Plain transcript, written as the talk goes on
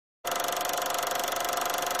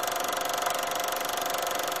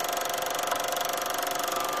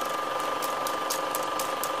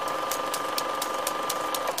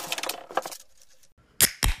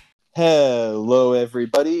Hello,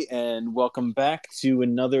 everybody, and welcome back to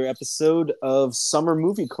another episode of Summer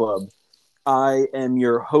Movie Club. I am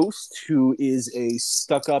your host, who is a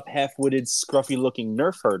stuck-up, half-witted, scruffy-looking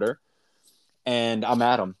nerf herder, and I'm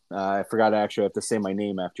Adam. I forgot I actually have to say my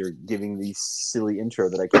name after giving the silly intro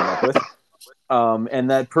that I came up with. And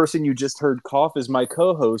that person you just heard cough is my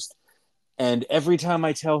co-host, and every time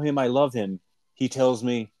I tell him I love him, he tells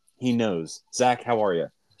me he knows. Zach, how are you?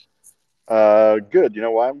 Good. You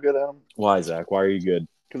know why I'm good, Adam? Why, Zach? Why are you good?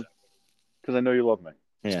 Because I know you love me.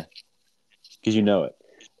 Yeah, because you know it.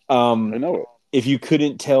 I know it. If you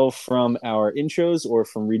couldn't tell from our intros or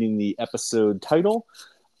from reading the episode title,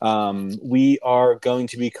 we are going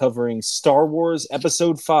to be covering Star Wars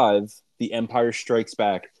Episode 5, The Empire Strikes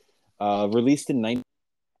Back, released in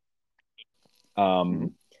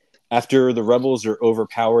 19... After the rebels are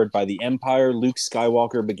overpowered by the Empire, Luke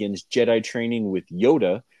Skywalker begins Jedi training with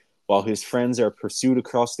Yoda, while his friends are pursued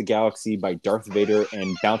across the galaxy by Darth Vader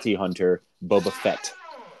and bounty hunter Boba Fett.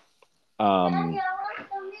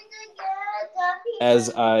 As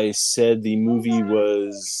I said, the movie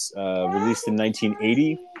was released in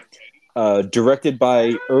 1980, directed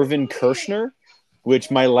by Irvin Kershner, which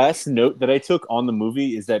my last note that I took on the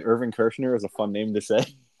movie is that Irvin Kershner is a fun name to say.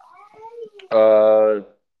 I've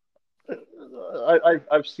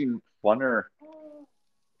seen funner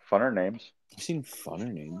names. I've seen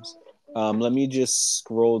funner names. Let me just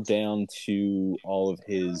scroll down to all of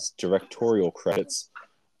his directorial credits.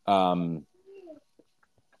 I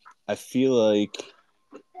feel like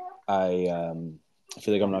I'm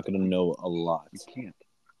not going to know a lot. You can't.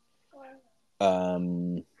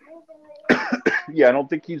 Um, Yeah, I don't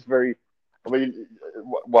think he's very. I mean,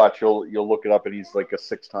 watch. You'll look it up, and he's like a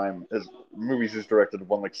 6-time. His movies he's directed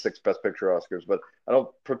won like 6 Best Picture Oscars. But I don't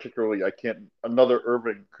particularly. I can't. Another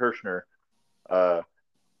Irvin Kershner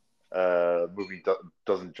movie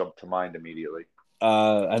doesn't jump to mind immediately.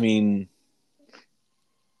 I mean,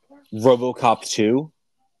 RoboCop 2.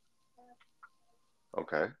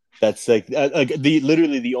 Okay. That's like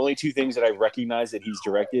literally the only two things that I recognize that he's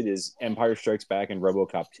directed is Empire Strikes Back and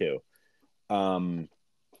RoboCop 2.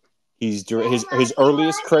 His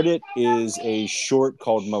earliest credit is a short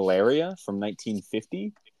called Malaria from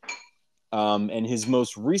 1950. And his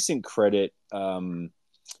most recent credit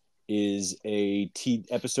is a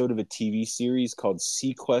episode of a TV series called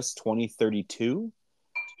Sequest 2032.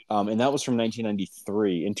 And that was from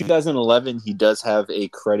 1993. In 2011, he does have a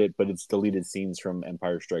credit, but it's deleted scenes from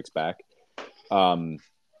Empire Strikes Back.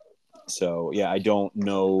 So, yeah, I don't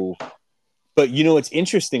know. But you know what's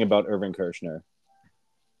interesting about Irvin Kershner?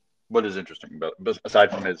 What is interesting about,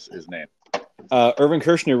 aside from his name? Irvin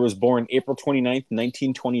Kershner was born April 29th,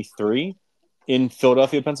 1923 in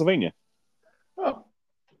Philadelphia, Pennsylvania. Oh.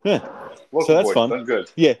 Yeah. Local So that's boy, fun. done good.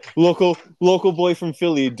 Yeah, local boy from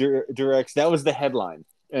Philly directs. That was the headline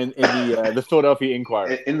in the Philadelphia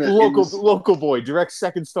Inquirer. Local boy directs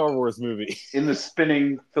second Star Wars movie. In the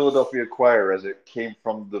spinning Philadelphia Choir as it came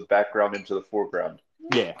from the background into the foreground.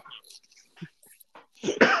 Yeah.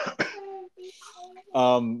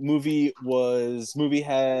 Movie has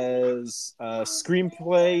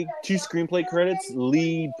screenplay, 2 screenplay credits,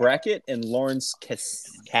 Lee Brackett and Lawrence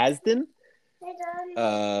Kasdan.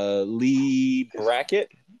 Lee Brackett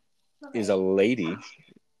is a lady.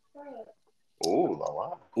 Oh, la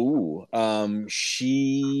la. Ooh.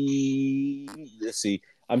 Let's see.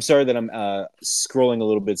 I'm sorry that I'm scrolling a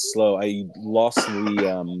little bit slow. I lost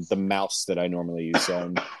the mouse that I normally use,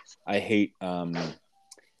 so I hate my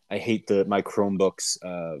Chromebook's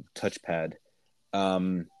touchpad.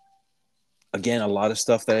 Again, a lot of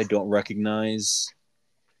stuff that I don't recognize.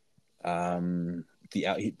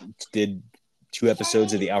 He did 2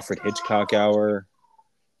 episodes of the Alfred Hitchcock Hour.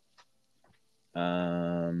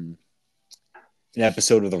 An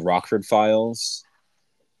episode of the Rockford Files.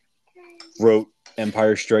 Wrote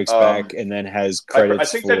Empire Strikes Back, and then has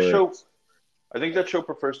credits I think that show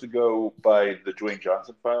prefers to go by the Dwayne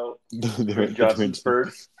Johnson file. Dwayne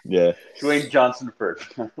Johnsonford. Yeah. Dwayne Johnsonford.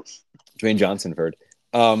 Dwayne Johnsonford.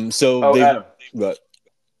 Adam. What?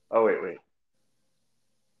 Oh wait.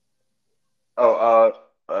 Oh,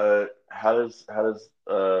 how does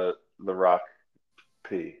The Rock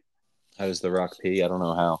pee? How does The Rock pee? I don't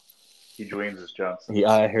know how. He Dwayne's his Johnson.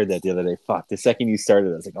 Yeah, I heard that the other day. Fuck. The second you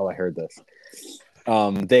started, I was like, oh, I heard this.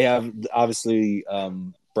 They have obviously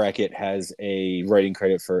Brackett has a writing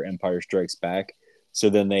credit for Empire Strikes Back. So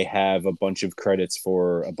then they have a bunch of credits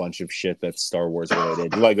for a bunch of shit that's Star Wars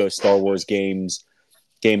related. Lego Star Wars games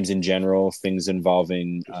in general, things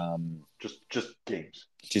involving just games.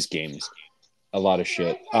 Just games. A lot of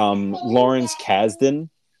shit. Lawrence Kasdan,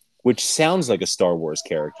 which sounds like a Star Wars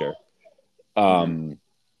character.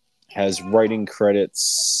 has writing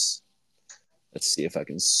credits. Let's see if I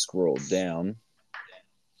can scroll down.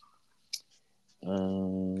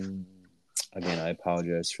 Again, I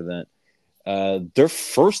apologize for that. Their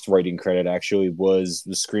first writing credit actually was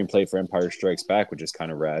the screenplay for Empire Strikes Back, which is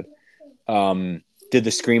kind of rad. Did the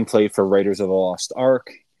screenplay for Raiders of the Lost Ark.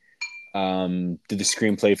 Did the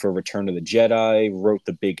screenplay for Return of the Jedi. Wrote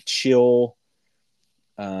The Big Chill.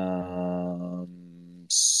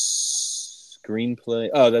 Screenplay.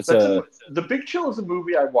 Oh, that's The Big Chill is a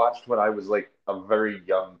movie I watched when I was like a very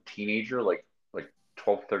young teenager, like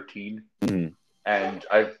 12, 13. Mm-hmm. And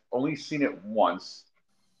I've only seen it once,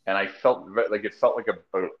 and I felt like it felt like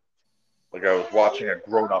like I was watching a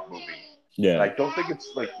grown up movie. Yeah. And I don't think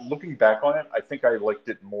it's like looking back on it, I think I liked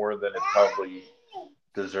it more than it probably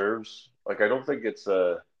deserves. Like I don't think it's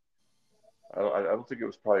I don't think it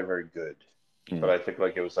was probably very good. But I think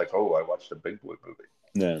like it was like, oh, I watched a big boy movie.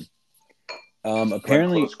 Yeah. Glenn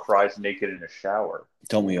Apparently, Close cries naked in a shower.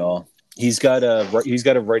 Don't we all? He's got a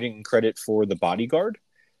writing credit for The Bodyguard.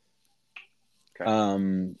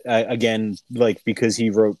 Okay. Again, like because he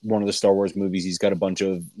wrote one of the Star Wars movies, he's got a bunch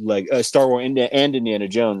of like Star Wars and Indiana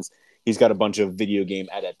Jones. He's got a bunch of video game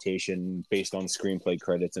adaptation based on screenplay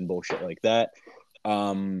credits and bullshit like that.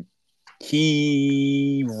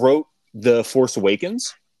 He wrote The Force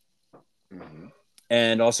Awakens,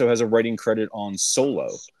 and also has a writing credit on Solo.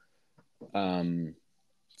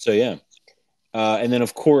 So yeah. And then,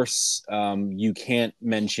 of course, you can't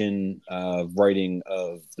mention writing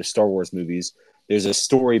of the Star Wars movies. There's a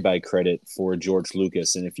story by credit for George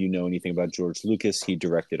Lucas, and if you know anything about George Lucas, he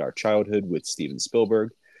directed Our Childhood with Steven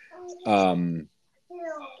Spielberg. I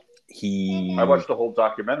watched the whole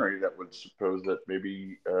documentary that would suppose that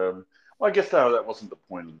maybe. Well, I guess that wasn't the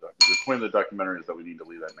point of the documentary. The point of the documentary is that we need to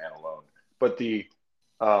leave that man alone. But the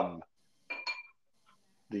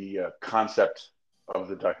concept of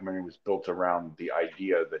the documentary was built around the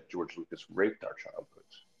idea that George Lucas raped our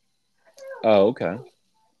childhoods. Oh, okay.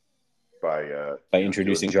 By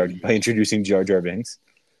introducing Jar Jar Binks.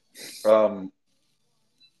 A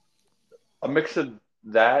mix of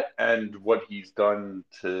that and what he's done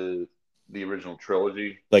to the original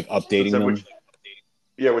trilogy, like updating them. Which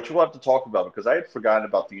we'll have to talk about because I had forgotten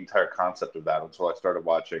about the entire concept of that until I started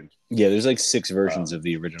watching. Yeah, there's like 6 versions of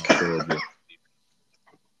the original trilogy.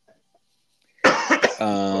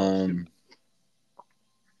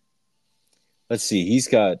 Let's see. He's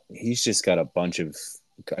just got a bunch of.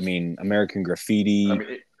 I mean, American Graffiti,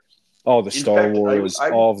 all the Star Wars,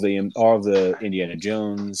 all of the Indiana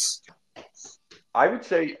Jones. I would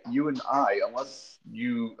say you and I, unless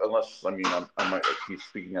I mean I might be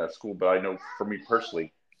speaking out of school, but I know for me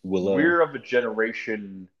personally, we're of a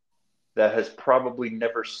generation that has probably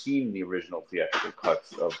never seen the original theatrical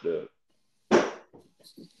cuts of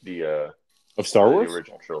of Star Wars, the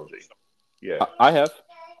original trilogy. Yeah, I have.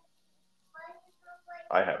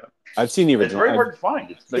 I haven't. I've seen the original. It's very hard to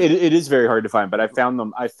find. It is very hard to find, but I found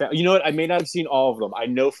them. You know what? I may not have seen all of them. I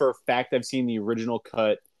know for a fact I've seen the original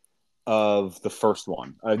cut of the first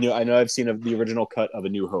one. I know I've seen the original cut of A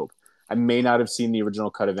New Hope. I may not have seen the original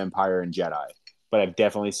cut of Empire and Jedi, but I've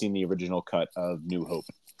definitely seen the original cut of New Hope.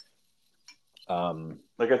 I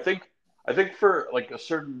think for like a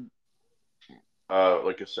certain for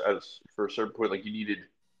a certain point, like you need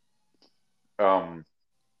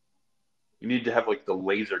to have like the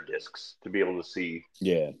laser discs to be able to see.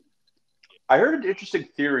 Yeah. I heard an interesting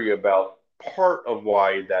theory about part of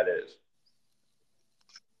why that is.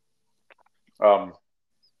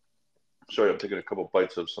 Sorry, I'm taking a couple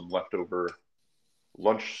bites of some leftover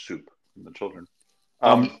lunch soup from the children.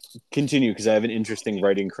 Continue because I have an interesting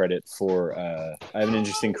writing credit for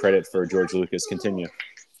George Lucas. Continue.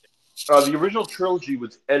 The original trilogy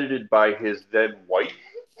was edited by his then wife,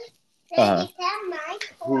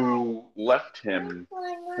 who left him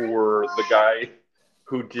for the guy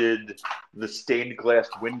who did the stained glass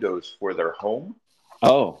windows for their home.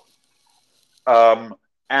 Oh.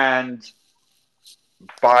 And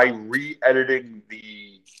by re-editing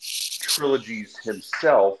the trilogies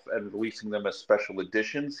himself and releasing them as special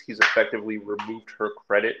editions, he's effectively removed her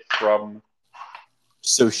credit from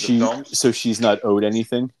the films. So she's not owed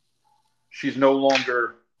anything? She's no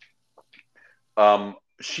longer...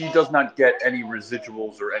 she does not get any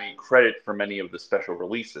residuals or any credit from any of the special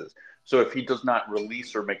releases. So if he does not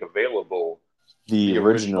release or make available the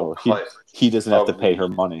original cut, he doesn't have to pay her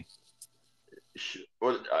money. It's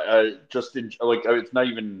not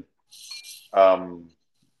even.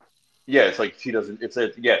 It's like she doesn't. She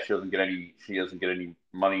doesn't get any. She doesn't get any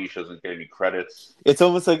money. She doesn't get any credits. It's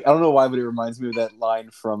almost like I don't know why, but it reminds me of that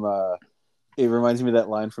line from. It reminds me of that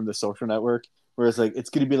line from The Social Network where it's like it's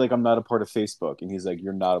gonna be like I'm not a part of Facebook, and he's like,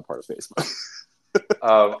 you're not a part of Facebook.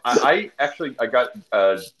 I actually I got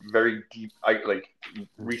very deep. I like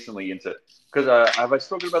recently into because have I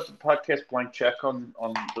spoken about the podcast Blank Check on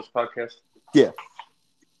this podcast? Yeah.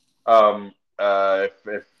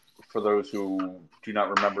 If for those who do not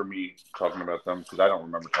remember me talking about them, because I don't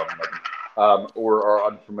remember talking about them, or are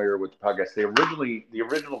unfamiliar with the podcast, the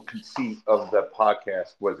original conceit of the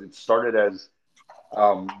podcast was it started as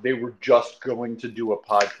they were just going to do a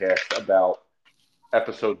podcast about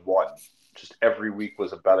episode one. Just every week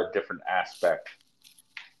was about a different aspect.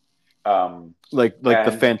 Like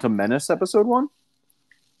the Phantom Menace episode one?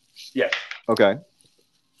 Yes. Okay.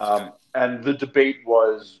 And the debate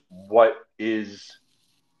was what is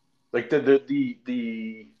like the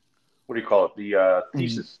what do you call it? The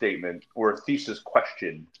thesis statement or thesis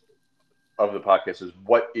question of the podcast is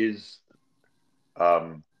what is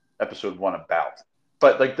episode one about?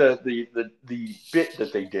 But like the bit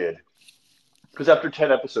that they did, because after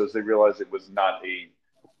 10 episodes they realized it was not a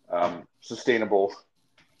sustainable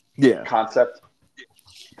concept.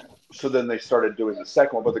 So then they started doing the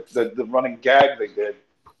second one, but the running gag they did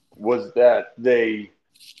was that they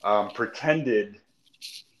pretended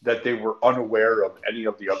that they were unaware of any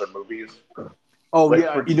of the other movies. Oh, like,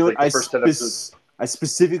 yeah, you know what? Like I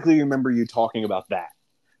specifically remember you talking about that,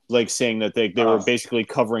 like saying that they were basically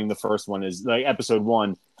covering the first one as like episode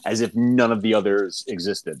one as if none of the others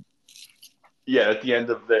existed. Yeah, at the end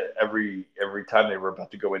of every time they were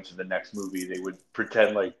about to go into the next movie, they would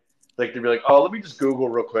pretend like they'd be like, "Oh, let me just Google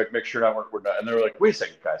real quick, make sure we're done." And they were like, "Wait a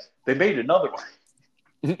second, guys, they made another one."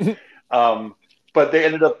 But they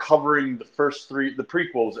ended up covering the first three, the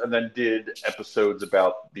prequels, and then did episodes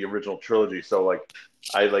about the original trilogy. So like,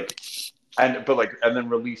 and then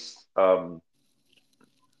released what's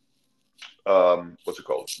it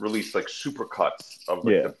called? Released like super cuts of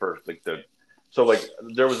like the first So like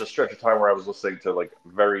there was a stretch of time where I was listening to like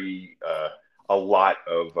a lot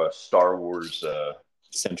of Star Wars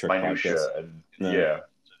centric minutia podcasts.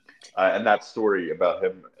 And that story about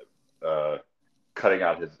him cutting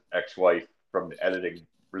out his ex-wife from the editing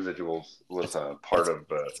residuals was part of.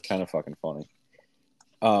 It's kind of fucking funny.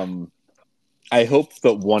 I hope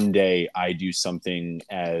that one day I do something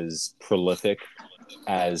as prolific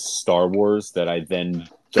as Star Wars that I then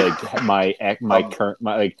like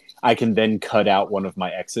I can then cut out one of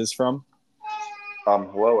my exes from.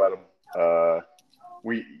 Hello, Adam.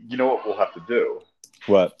 You know what we'll have to do?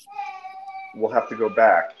 What? We'll have to go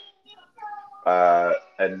back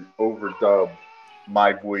and overdub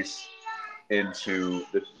my voice into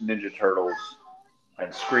the Ninja Turtles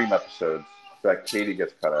and Scream episodes that Katie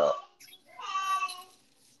gets cut out.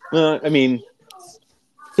 I mean,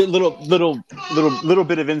 little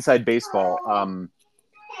bit of inside baseball.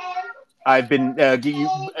 I've been a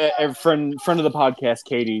friend of the podcast,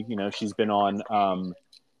 Katie. You know, she's been on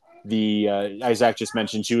as Zach just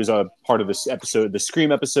mentioned. She was a part of this episode, the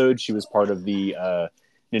Scream episode. She was part of the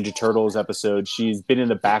Ninja Turtles episode. She's been in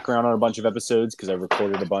the background on a bunch of episodes because I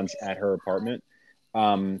recorded a bunch at her apartment.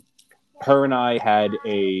 Her and I had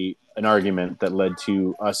an argument that led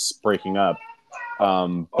to us breaking up.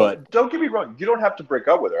 But don't get me wrong, you don't have to break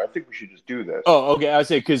up with her. I think we should just do this. Oh, okay. I would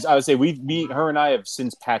say her and I have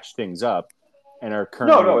since patched things up, and are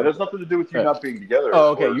currently. No, it has nothing to do with you not being together.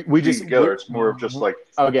 Oh, okay. We just together. It's more of just like.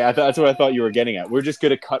 Okay, that's what I thought you were getting at. We're just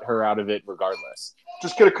gonna cut her out of it regardless.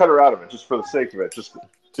 Just gonna cut her out of it, just for the sake of it. Just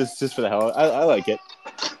for the hell. I like it.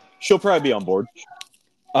 She'll probably be on board.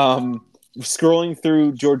 Scrolling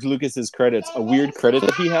through George Lucas's credits, a weird credit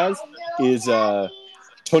that he has is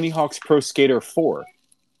Tony Hawk's Pro Skater 4.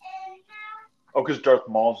 Oh, because Darth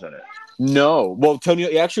Maul's in it. No. Well,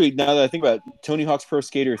 actually, now that I think about it, Tony Hawk's Pro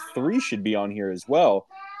Skater 3 should be on here as well.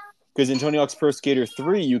 Because in Tony Hawk's Pro Skater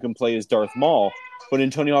 3, you can play as Darth Maul. But in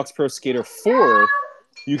Tony Hawk's Pro Skater 4,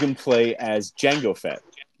 you can play as Jango Fett.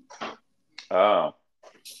 Oh.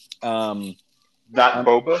 Not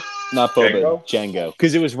Boba? Not Boba, Jango.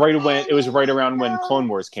 Because it was right around when Clone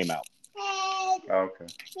Wars came out. Okay.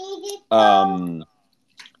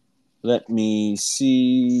 Let me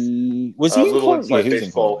see. Was he little inside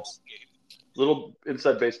baseball? Little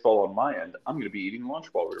inside baseball on my end. I'm going to be eating lunch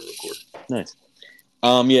while we record. Nice.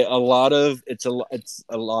 Yeah, a lot of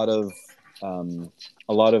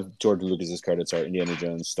George Lucas's credits are Indiana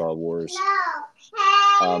Jones, Star Wars,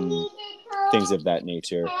 things of that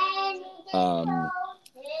nature.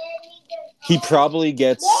 He probably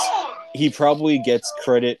gets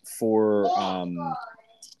credit for.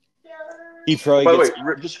 By the way,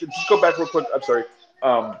 just go back real quick. I'm sorry.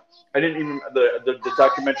 I didn't even the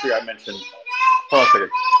documentary I mentioned. Hold on a second.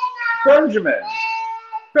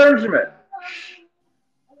 Benjamin.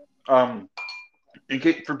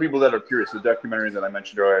 For people that are curious, the documentary that I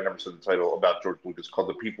mentioned earlier, I never said the title, about George Lucas, called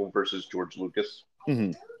 "The People versus George Lucas."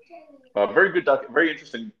 Mm-hmm. Very good, very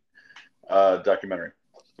interesting documentary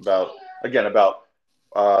about about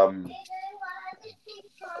um,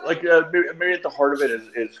 maybe at the heart of it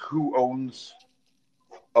is who owns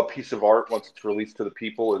a piece of art once it's released to the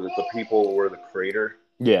people. Is it the people or the creator?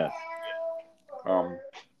 Yeah. Um,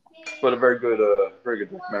 but a very good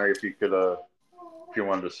documentary. If you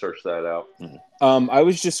wanted to search that out. I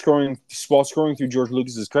was just while scrolling through George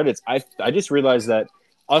Lucas's credits. I just realized that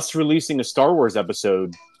us releasing a Star Wars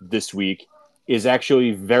episode this week is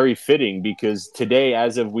actually very fitting because today,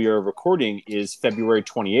 as of we are recording, is February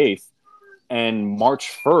 28th, and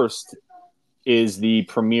March 1st is the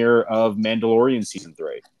premiere of Mandalorian season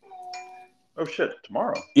 3. Oh shit!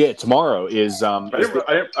 Tomorrow. Yeah, tomorrow is I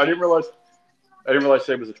didn't realize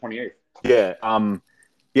today was the 28th. yeah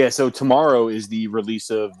yeah. So tomorrow is the release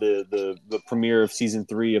of the premiere of season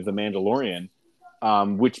 3 of the Mandalorian,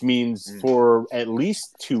 which means for at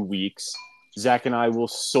least 2 weeks, Zach and I will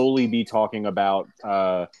solely be talking about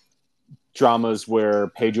dramas where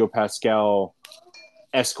Pedro Pascal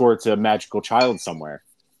escorts a magical child somewhere.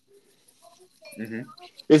 Mm-hmm.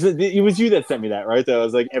 It was you that sent me that, right? That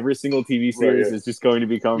was like every single TV series Right, yeah. is just going to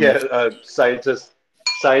become. Yeah, scientists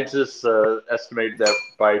estimate that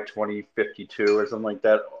by 2052 or something like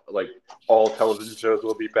that, like all television shows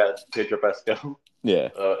will be Pedro Pascal Yeah.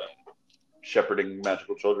 shepherding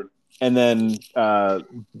magical children. And then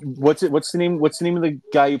what's the name? What's the name of the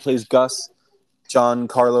guy who plays Gus?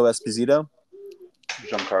 Giancarlo Esposito.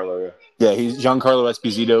 Giancarlo. Yeah. Yeah, Giancarlo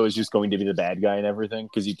Esposito is just going to be the bad guy and everything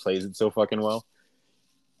because he plays it so fucking well.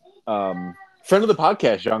 Friend of the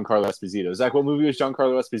podcast, Giancarlo Esposito. Zach, what movie was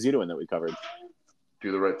Giancarlo Esposito in that we covered?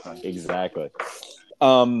 Do the Right Thing. Exactly.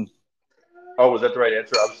 Oh, was that the right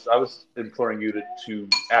answer? I was imploring you to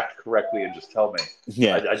act correctly and just tell me.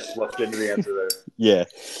 Yeah. I just left into the answer there. Yeah.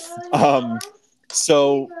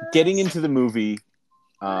 So getting into the movie,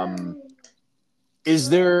 is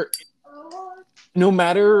there no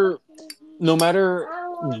matter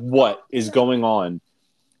what is going on,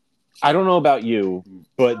 I don't know about you,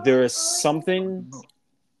 but there is something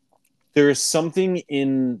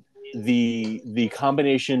in the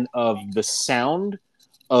combination of the sound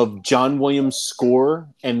of John Williams' score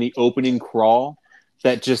and the opening crawl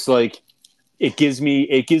that just like it gives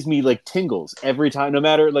me like tingles every time, no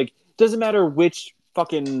matter like doesn't matter which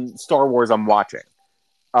fucking Star Wars I'm watching.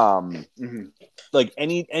 Like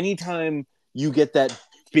anytime you get that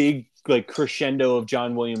big like crescendo of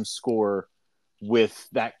John Williams' score with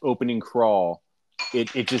that opening crawl,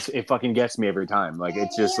 it fucking gets me every time. Like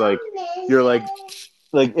it's just like you're like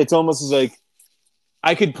it's almost as like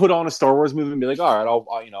I could put on a Star Wars movie and be like, all right,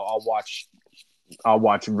 I'll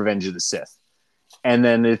watch Revenge of the Sith, and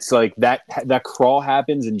then it's like that crawl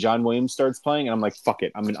happens and John Williams starts playing, and I'm like, fuck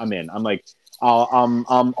it, I'm in. I'm like, I'm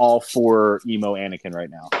all for emo Anakin right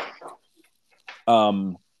now.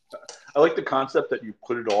 I like the concept that you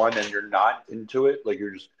put it on and you're not into it, like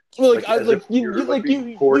you're just you're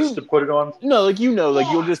forced to put it on. No, like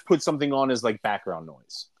you'll just put something on as like background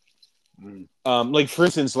noise. Like for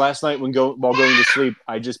instance, last night while going to sleep,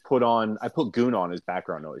 I put Goon on as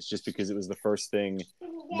background noise just because it was the first thing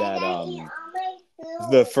that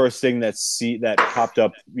that popped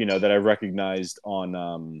up, that I recognized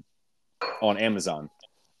on Amazon.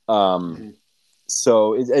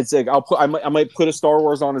 So it's like I might put a Star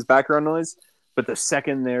Wars on as background noise, but the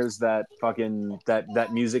second there's that fucking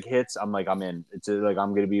that music hits, I'm like, I'm in. It's like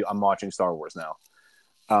I'm watching Star Wars now.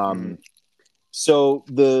 So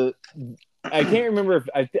I can't remember if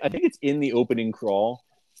I think it's in the opening crawl,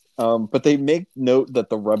 but they make note that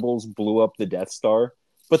the rebels blew up the Death Star,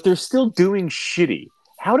 but they're still doing shitty.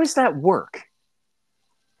 How does that work?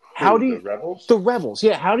 The rebels?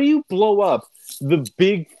 Yeah. How do you blow up the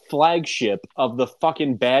big flagship of the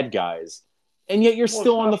fucking bad guys, and yet you're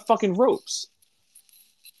still on the fucking ropes?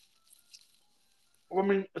 Well, I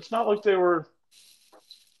mean, it's not like they were.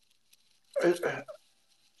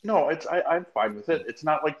 No, I'm fine with it. It's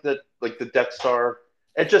not like the Death Star.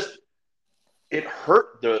 It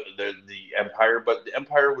hurt the Empire, but the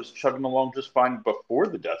Empire was chugging along just fine before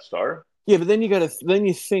the Death Star. Yeah, but then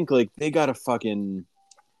you think like they gotta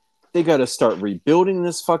start rebuilding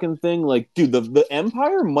this fucking thing. Like, dude, the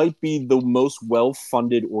Empire might be the most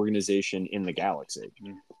well-funded organization in the galaxy,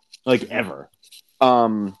 like ever.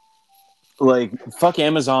 Like fuck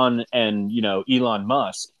Amazon and Elon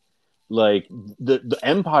Musk. Like the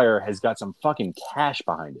Empire has got some fucking cash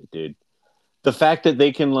behind it, dude. The fact that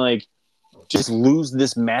they can like just lose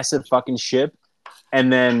this massive fucking ship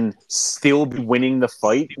and then still be winning the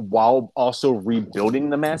fight while also rebuilding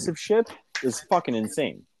the massive ship is fucking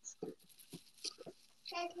insane.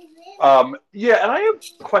 Yeah, and I have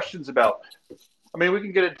questions about. I mean, we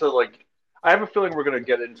can get into like. I have a feeling we're going to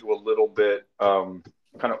get into a little bit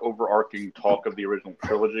kind of overarching talk of the original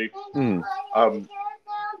trilogy. Mm. Um,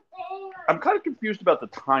 I'm kind of confused about the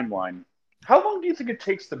timeline. How long do you think it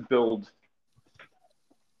takes to build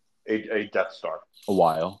a Death Star? A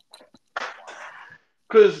while.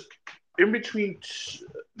 Because in between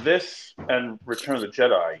this and Return of the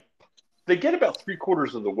Jedi, they get about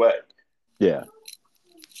 3/4 of the way. Yeah.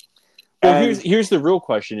 Well, And here's the real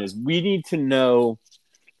question: is we need to know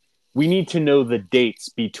the dates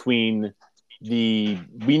between we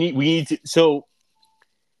need to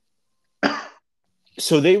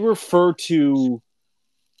so they refer to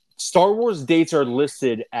Star Wars dates are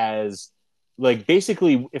listed as like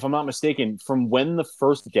basically, if I'm not mistaken, from when the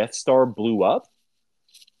first Death Star blew up.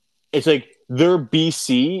 It's like their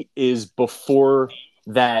BC is before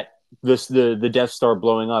that the Death Star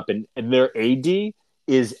blowing up, and their AD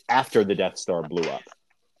is after the Death Star blew up.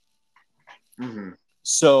 mm-hmm.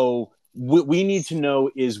 So what we need to know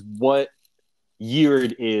is what year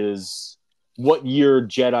it is, what year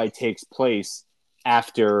Jedi takes place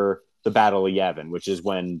after the Battle of Yavin, which is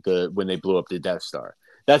when they blew up the Death Star.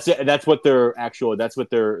 That's what their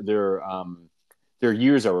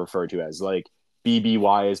years are referred to as. Like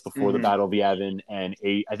BBY is before the Mm-hmm. Battle of Yavin, and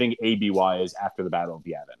I think ABY is after the Battle of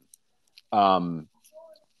Yavin.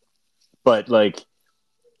 But like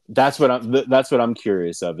that's what I'm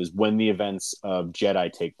curious of, is when the events of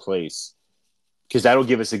Jedi take place, because that'll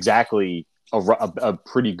give us exactly a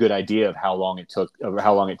pretty good idea of how long it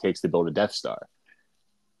takes to build a Death Star.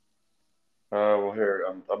 Well, here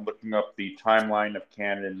I'm looking up the timeline of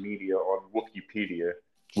canon media on Wikipedia.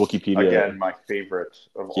 Wikipedia, Again, my favorite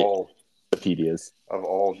of yeah, all Wikipedias.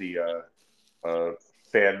 the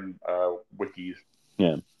fan wikis.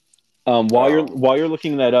 Yeah. Um, While you're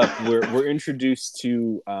looking that up, we're introduced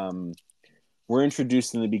to we're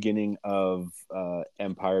introduced in the beginning of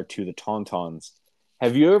Empire to the Tauntauns.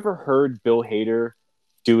 Have you ever heard Bill Hader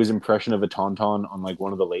do his impression of a tauntaun on like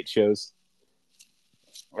one of the late shows?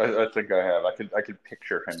 I think I have. I could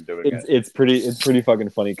picture him doing it. It's pretty fucking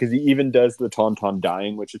funny, because he even does the tauntaun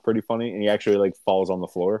dying, which is pretty funny, and he actually like falls on the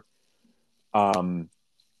floor. Um,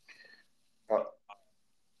 Uh,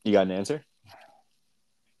 you got an answer?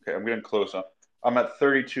 okay, I'm getting close. I'm at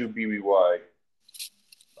 32 BBY.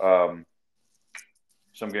 Um,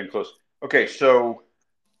 so I'm getting close. Okay, so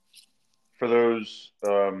for those that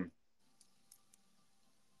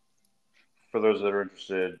are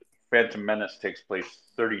interested, Phantom Menace takes place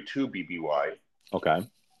 32 BBY. Okay.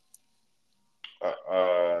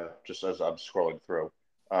 Just as I'm scrolling through,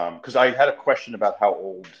 because I had a question about how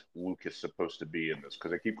old Luke is supposed to be in this,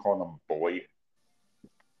 because I keep calling him boy.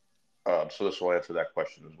 So this will answer that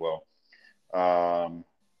question as well.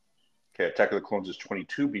 Okay, Attack of the Clones is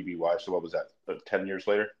 22 BBY. So what was that? 10 years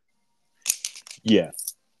later. Yeah.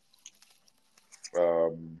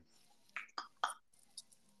 Um,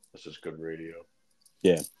 this is good radio.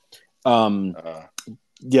 Yeah. Um,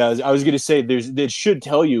 yeah, I was gonna say it should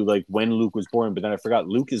tell you like when Luke was born, but then I forgot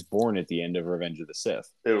Luke is born at the end of Revenge of the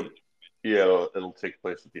Sith. It'll take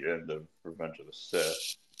place at the end of Revenge of the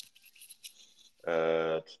Sith.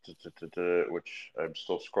 Which I'm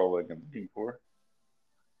still scrolling and looking for.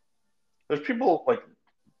 There's people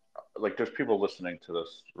there's people listening to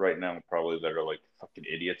this right now probably that are like fucking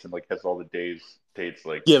idiots and like has all the dates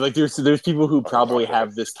like Yeah, like there's people who fucking probably talking about.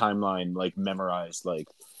 have this timeline like memorized, like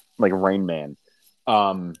Rain Man.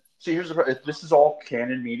 See, here's this is all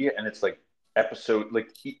canon media and it's like episode like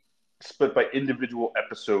split by individual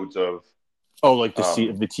episodes of Oh, like the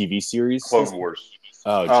TV series. Clone Wars.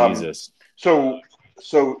 Oh Um, Jesus. so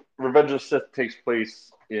Revenge of the Sith takes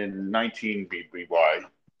place in 19 BBY,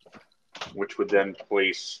 which would then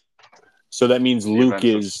place So that means the events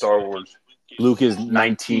of Star Wars Luke is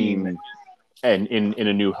 19 19 and in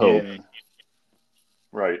A New Hope.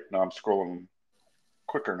 Right. Now I'm scrolling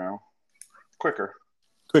quicker now. Quicker.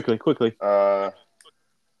 Quickly.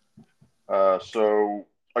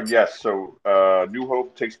 Yes. So New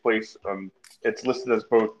Hope takes place. It's listed as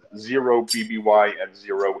both 0 BBY and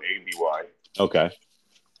 0 ABY. Okay.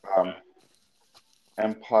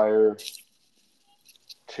 Empire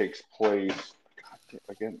takes place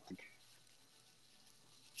again.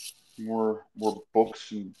 More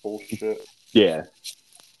books and bullshit. Yeah.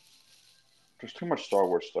 There's too much Star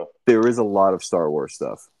Wars stuff. There is a lot of Star Wars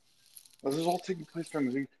stuff. This is all taking place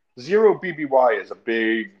during the 0 BBY is a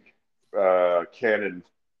big canon.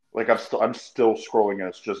 Like I'm still scrolling and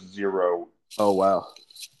it's just 0. Oh wow.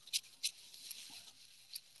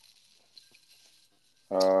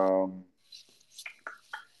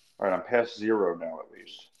 All All right, I'm past 0 now at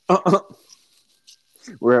least.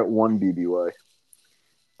 We're at 1 BBY.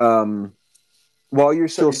 While you're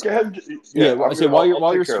So still, go ahead. yeah, Yeah, I say I'll while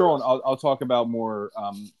you're take care of scrolling, this. I'll talk about more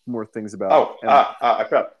things about. I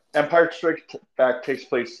found Empire Strikes Back takes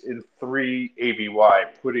place in 3 ABY,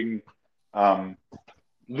 putting um,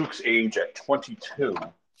 Luke's age at 22.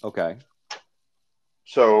 Okay.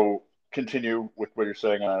 So continue with what you're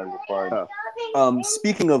saying. I replied.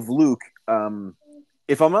 Speaking of Luke,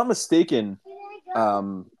 if I'm not mistaken,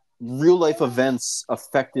 real life events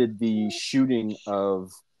affected the shooting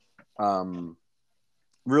of um,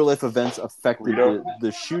 real life events affected Greedo.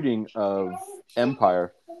 the shooting of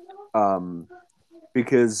Empire.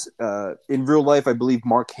 Because in real life, I believe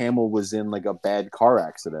Mark Hamill was in like a bad car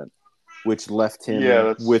accident, which left Yeah,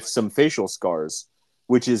 him with some facial scars,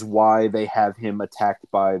 which is why they have him attacked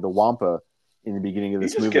by the Wampa in the beginning of he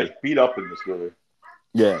this just movie. gets beat up in this movie.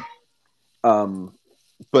 Yeah.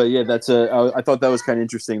 But yeah, I thought that was kind of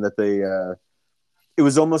interesting that they it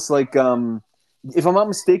was almost like if I'm not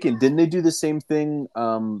mistaken, didn't they do the same thing?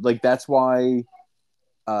 Like that's why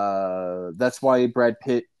Brad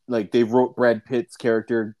Pitt, like they wrote Brad Pitt's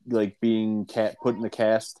character like being put in the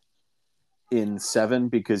cast in Seven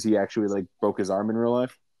because he actually like broke his arm in real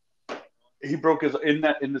life. He broke his in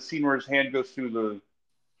the scene where his hand goes through the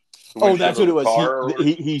Oh, windshield that's what of it the was. car,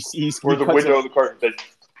 He or the cuts up. window of the car. That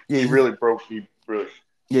Yeah, he really broke. He really.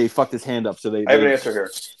 yeah, he fucked his hand up. So I have an answer here.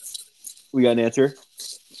 we got an answer.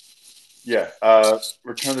 Yeah,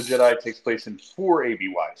 Return of the Jedi takes place in 4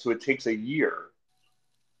 ABY, so it takes a year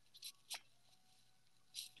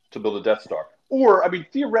to build a Death Star. Or, I mean,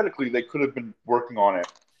 theoretically, they could have been working on it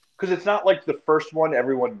because it's not like the first one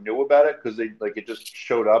everyone knew about it because they like it just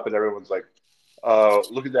showed up and everyone's like,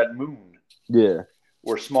 look at that moon Yeah,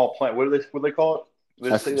 or small planet. What do they call it?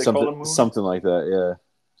 Did they say they call it a moon? something like that. Yeah.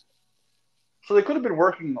 So they could have been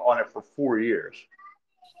working on it for 4 years.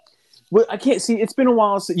 Well, I can't see. It's been a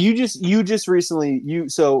while. So you just recently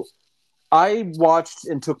so I watched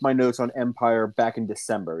and took my notes on Empire back in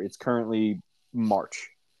December. It's currently March.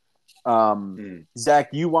 Zach,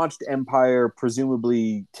 you watched Empire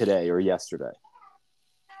presumably today or yesterday.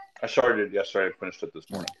 I started it yesterday. I finished it this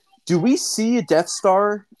morning. Do we see a Death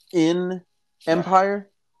Star in Empire?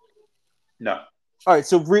 No. All right.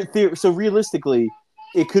 So realistically,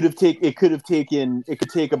 it could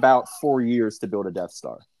take about 4 years to build a Death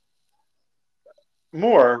Star.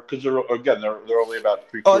 More because they're only about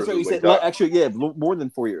three Oh, that's quarters right. of You the way said done. actually, yeah, more than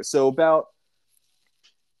 4 years. So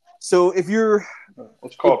if you're,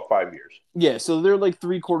 let's call it 5 years. Yeah, so they're like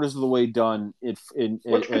 3/4 of the way done. Which,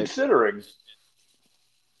 considering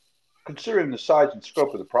the size and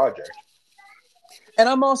scope of the project, and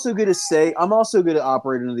I'm also going to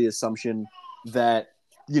operate under the assumption that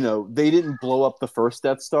they didn't blow up the first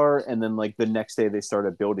Death Star and then like the next day they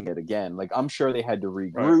started building it again. Like I'm sure they had to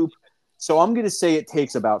regroup. right. So I'm going to say it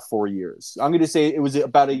takes about 4 years. I'm going to say it was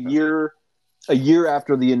about a year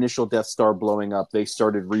after the initial Death Star blowing up, they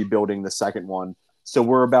started rebuilding the second one. So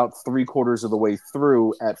we're about 3/4 of the way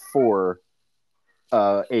through at 4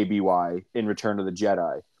 ABY in Return of the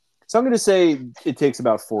Jedi. So I'm going to say it takes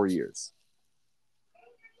about 4 years.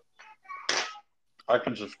 I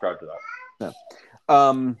can subscribe to that.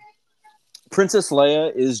 Yeah. Princess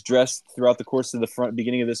Leia is dressed throughout the course of the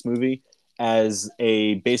beginning of this movie as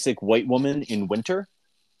a basic white woman in winter.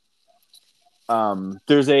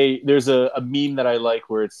 There's a meme that I like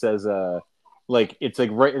where it says like it's like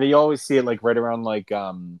right, they always see it like right around like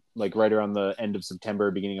right around the end of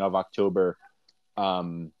September, beginning of October,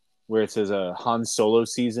 where it says a Han Solo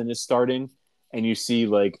season is starting, and you see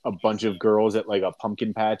like a bunch of girls at like a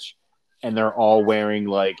pumpkin patch, and they're all wearing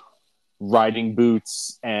like riding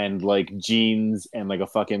boots and like jeans and like a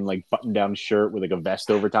fucking like button down shirt with like a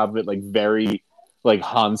vest over top of it, like very like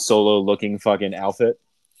Han Solo looking fucking outfit.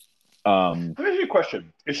 Let me ask you a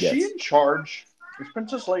question: Is she in charge? Is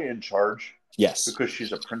Princess Leia in charge? Yes, because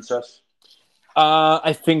she's a princess.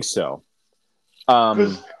 I think so.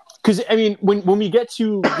 Because I mean, when we get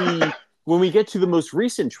to the most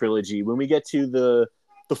recent trilogy, when we get to the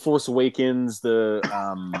Force Awakens, the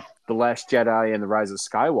Last Jedi, and the Rise of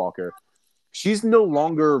Skywalker, she's no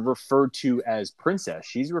longer referred to as princess.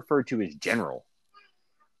 She's referred to as general.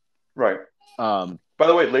 Right. By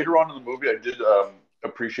the way, later on in the movie, I did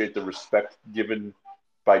appreciate the respect given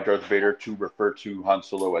by Darth Vader to refer to Han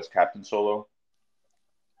Solo as Captain Solo.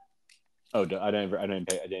 Oh, I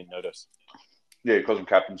didn't notice. Yeah, he calls him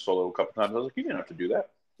Captain Solo a couple times. I was like, you didn't have to do that.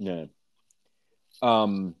 Yeah.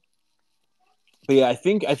 But yeah, I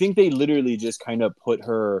think they literally just kind of put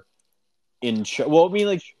her in. Well, I mean,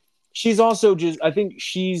 like she's also just. I think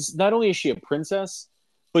she's not only is she a princess,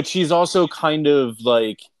 but she's also kind of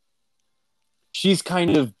like she's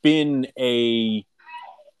kind of been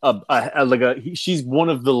she's one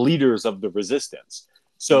of the leaders of the resistance.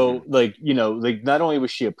 So Mm-hmm. like, you know, like not only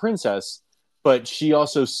was she a princess, but she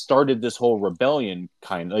also started this whole rebellion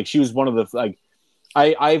kind of like she was one of the like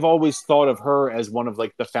I've always thought of her as one of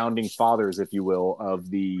like the founding fathers, if you will, of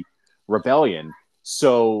the rebellion.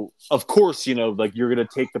 So of course, you know, like you're gonna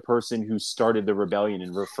take the person who started the rebellion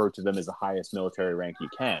and refer to them as the highest military rank you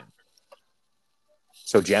can.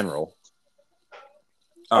 So general.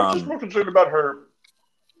 I was just more concerned about her.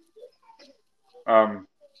 Um,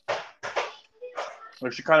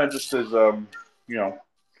 like she kind of just is, you know,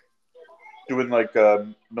 doing like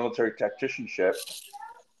military tacticianship,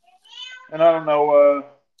 and I don't know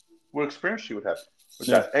what experience she would have with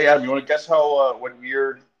Yeah. that. Hey, Adam, you want to guess how what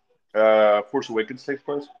year Force Awakens takes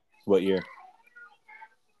place? What year?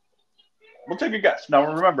 We'll take a guess.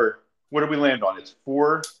 Now remember, what did we land on? It's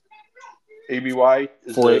 4 ABY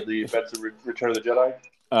is For it, the events of Return of the Jedi.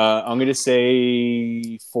 I'm gonna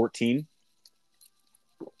say 14.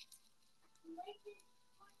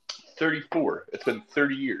 34. It's been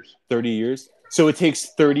 30 years. 30 years. So it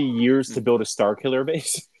takes 30 years to build a Star Killer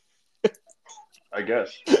base. I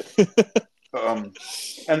guess.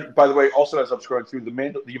 And by the way, also as I'm scrolling through,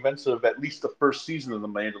 the events of at least the first season of The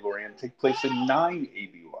Mandalorian take place in 9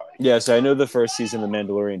 ABY. Yes, I know the first season of The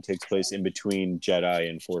Mandalorian takes place in between Jedi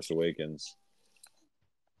and Force Awakens.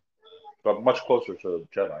 But much closer to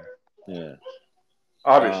Jedi. Yeah.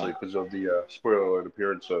 Obviously, because of the spoiler alert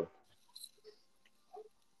appearance of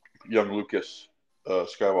young Lucas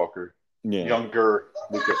Skywalker. Yeah. Younger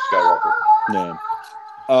Lucas Skywalker. Yeah.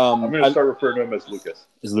 I'm going to start referring to him as Lucas.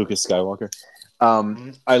 Is Lucas Skywalker.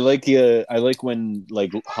 I like when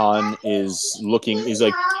like Han is looking. He's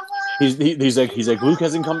like he's like Luke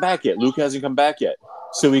hasn't come back yet. Luke hasn't come back yet.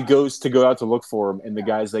 So he goes to go out to look for him, and the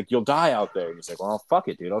guy's like, "You'll die out there." And he's like, "Well, fuck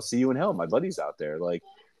it, dude. I'll see you in hell. My buddy's out there." Like,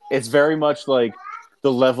 it's very much like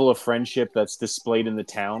the level of friendship that's displayed in the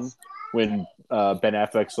town when Ben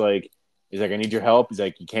Affleck's like, he's like, "I need your help." He's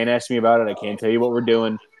like, "You can't ask me about it. I can't tell you what we're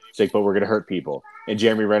doing." He's like, "But we're gonna hurt people." And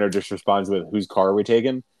Jeremy Renner just responds with, "Whose car are we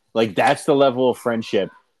taking?" Like that's the level of friendship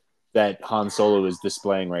that Han Solo is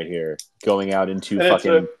displaying right here, going out into And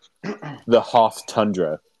fucking the Hoth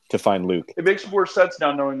tundra to find Luke. it makes more sense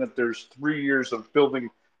now knowing that there's 3 years of building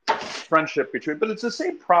friendship between, but it's the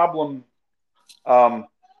same problem um,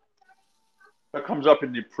 that comes up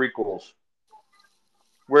in the prequels,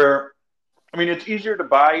 where I mean it's easier to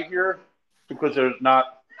buy here because there's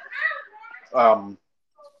not um,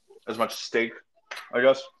 as much stake, I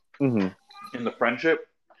guess, Mm-hmm. in the friendship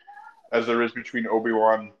as there is between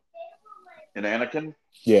Obi-Wan and Anakin.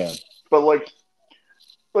 Yeah. But like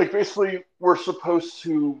basically we're supposed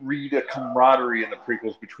to read a camaraderie in the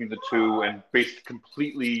prequels between the two and based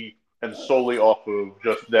completely and solely off of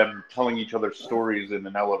just them telling each other stories in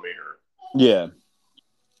an elevator. Yeah.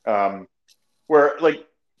 Where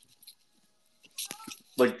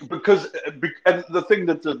because and the thing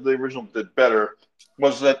that the original did better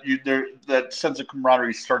was that that sense of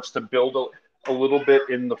camaraderie starts to build a little bit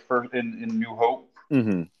in the first in New Hope.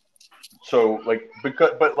 Mm-hmm. So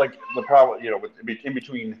but like the problem, you know, in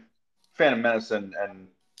between Phantom Menace and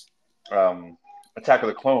Attack of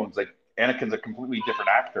the Clones, like Anakin's a completely different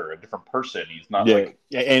actor, a different person. He's not Yeah.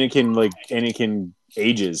 Yeah. Anakin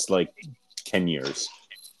ages like 10 years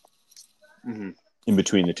mm-hmm. in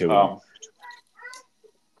between the two of them.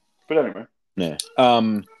 But anyway. Yeah.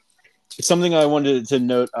 Something I wanted to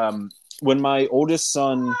note, when my oldest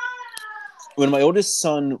son we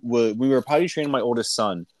were potty training my oldest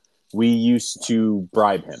son, we used to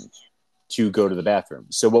bribe him to go to the bathroom.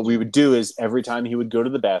 So what we would do is every time he would go to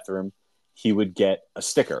the bathroom, he would get a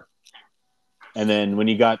sticker. And then when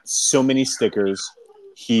he got so many stickers,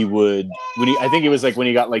 I think it was like when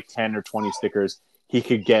he got like 10 or 20 stickers, he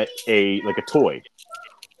could get a toy.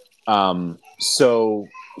 So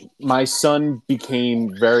my son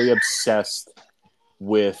became very obsessed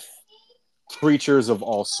with creatures of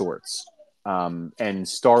all sorts. And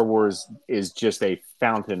Star Wars is just a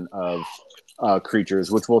fountain of creatures,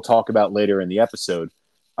 which we'll talk about later in the episode.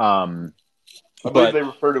 I believe they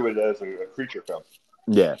refer to it as a creature fountain.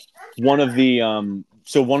 Yeah, one of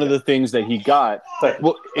the things that he got.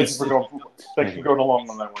 Thanks for going along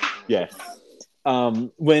on that one. Yeah.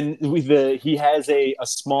 He has a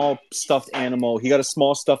small stuffed animal. He got a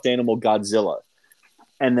small stuffed animal Godzilla,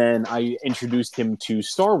 and then I introduced him to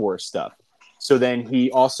Star Wars stuff. So then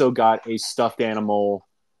he also got a stuffed animal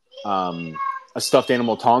tauntaun,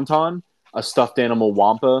 a stuffed animal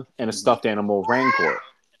wampa, and a stuffed animal rancor.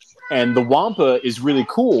 And the wampa is really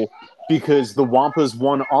cool because the wampa's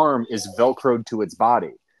one arm is velcroed to its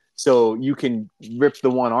body. So you can rip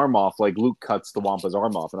the one arm off like Luke cuts the Wampa's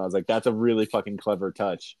arm off. And I was like, that's a really fucking clever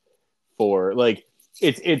touch for like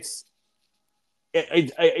it's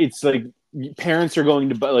like parents are going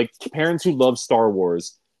to like parents who love Star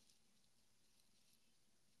Wars.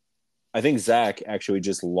 I think Zach actually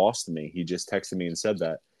just lost me. He just texted me and said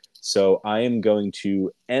that. So I am going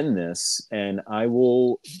to end this and I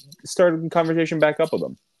will start a conversation back up with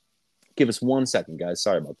him. Give us 1 second, guys.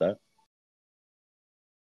 Sorry about that.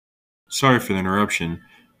 Sorry for the interruption,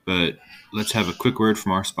 but let's have a quick word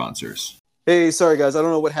from our sponsors. Hey, sorry guys. I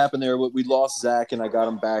don't know what happened there, but we lost Zach and I got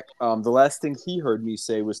him back. The last thing he heard me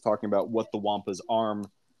say was talking about what the Wampa's arm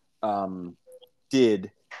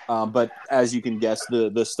did. But as you can guess,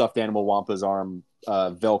 the stuffed animal Wampa's arm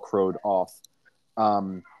velcroed off.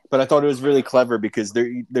 But I thought it was really clever because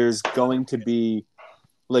there's going to be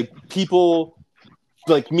like people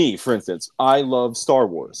like me, for instance. I love Star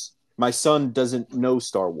Wars. My son doesn't know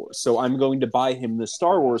Star Wars, so I'm going to buy him the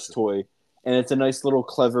Star Wars toy, and it's a nice little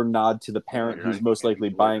clever nod to the parent who's most likely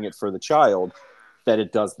buying it for the child that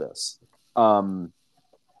it does this. But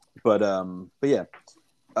yeah.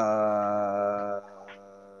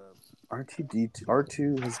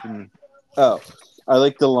 R2 has been. Oh, I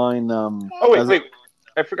like the line. Wait!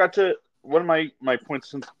 I forgot to one of my points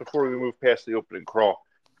since before we move past the opening crawl.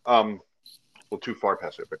 Well, too far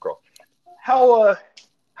past the opening crawl.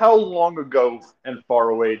 How long ago and far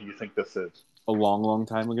away do you think this is? A long, long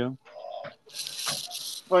time ago.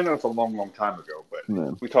 Well, I know it's a long, long time ago, but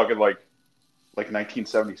No. we talking like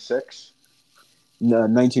 1976? No,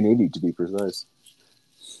 1980 to be precise.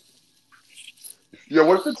 Yeah,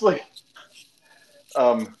 what if it's like,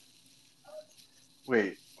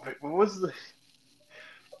 wait, what was the,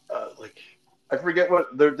 like, I forget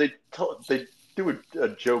what they do a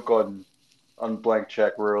joke on Blank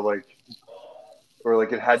Check where it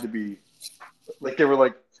had to be, like they were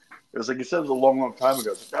like, it was like you said it was a long, long time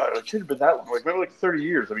ago. It's like, God, it should have been that long, like maybe like 30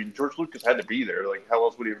 years. I mean, George Lucas had to be there. Like, how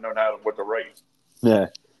else would he have known what to write? Yeah,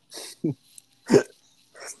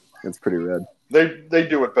 it's pretty rad. They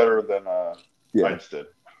do it better than Heinz did.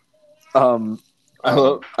 I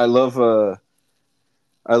love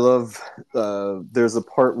there's a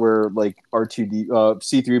part where like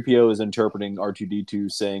C3PO is interpreting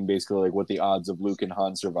R2D2 saying basically like what the odds of Luke and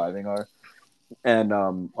Han surviving are, and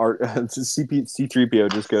C3PO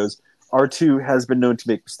just goes, R2 has been known to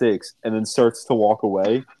make mistakes, and then starts to walk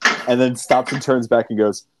away, and then stops and turns back and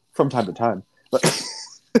goes, from time to time. But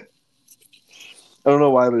I don't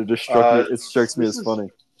know why, but it just strikes me as funny.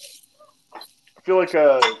 I feel like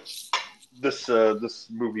this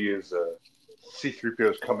movie is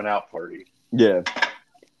C3PO's coming out party. Yeah.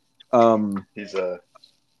 He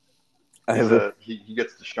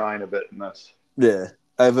gets to shine a bit in this. Yeah.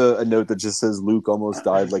 I have a note that just says Luke almost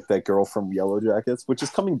died like that girl from Yellow Jackets, which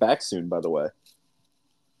is coming back soon, by the way.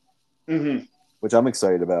 Mm-hmm. Which I'm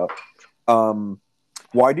excited about.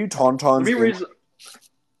 Why do tauntauns...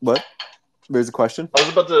 What? There's a question? I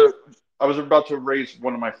was about to raise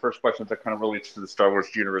one of my first questions that kind of relates to the Star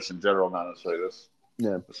Wars universe in general, not necessarily this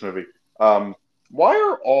movie. Why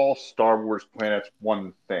are all Star Wars planets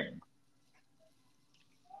one thing?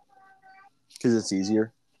 Because it's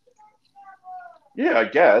easier. Yeah, I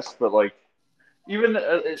guess, but like, even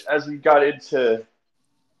as we got into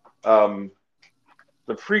the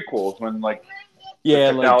prequels, when like the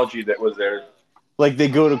technology that was there, like they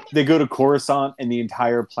go to Coruscant and the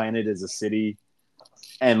entire planet is a city,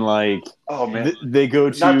 and like they go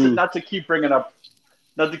to not to keep bringing up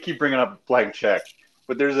Blank Check,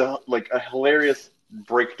 but there's a hilarious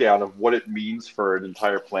breakdown of what it means for an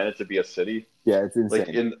entire planet to be a city. Yeah, it's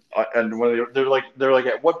insane. Like and when they're like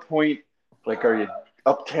at what point like are you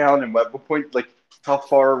uptown and at what point like how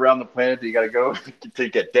far around the planet do you got to go to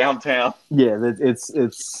get downtown? Yeah, it's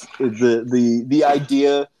the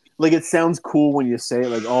idea. Like it sounds cool when you say it,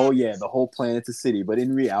 like, oh yeah, the whole planet's a city, but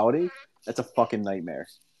in reality, that's a fucking nightmare.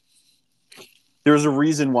 There's a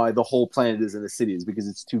reason why the whole planet is in a city, is because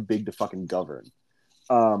it's too big to fucking govern.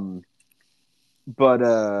 But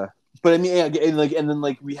I mean, yeah, and then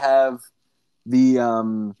like we have we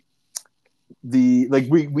have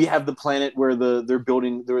the planet where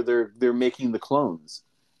they're making the clones,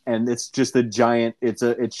 and it's just a giant. It's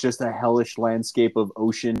just a hellish landscape of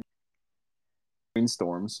ocean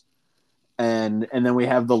rainstorms, and then we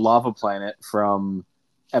have the lava planet from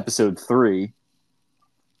episode 3.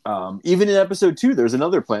 Even in episode 2, there's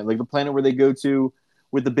another planet, like the planet where they go to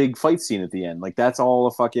with the big fight scene at the end. Like that's all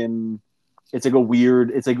a fucking. It's like a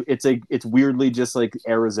weird. It's weirdly just like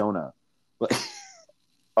Arizona. Like.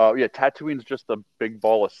 Yeah, Tatooine's just a big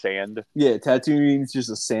ball of sand. Yeah, Tatooine's just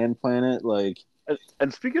a sand planet. Like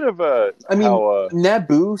And speaking of I mean, how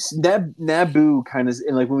Naboo kind of,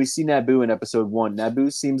 and like when we see Naboo in episode 1,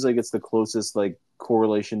 Naboo seems like it's the closest like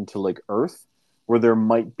correlation to like Earth, where there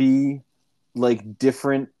might be like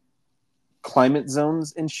different climate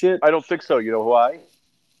zones and shit. I don't think so. You know why?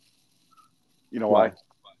 You know Why? why?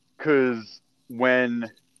 Because when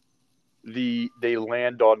they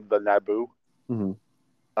land on the Naboo, Mm-hmm.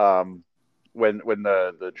 when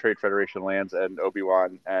the Trade Federation lands and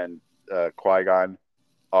Obi-Wan and Qui-Gon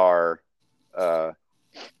are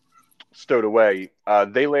stowed away,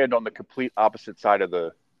 they land on the complete opposite side of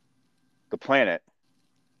the planet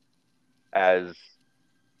as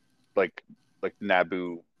like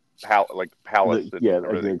Naboo palace and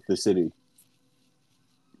everything. Like the city.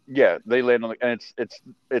 Yeah, they land on and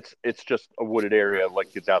it's just a wooded area,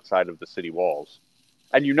 like it's outside of the city walls.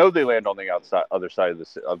 And they land on the other side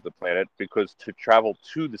of the planet, because to travel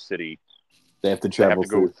to the city, They have to they have travel to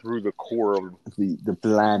go through the core of the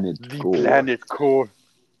planet the core. planet core.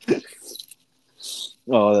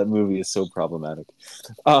 Oh, that movie is so problematic.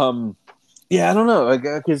 Yeah, I don't know,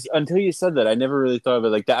 because until you said that, I never really thought of it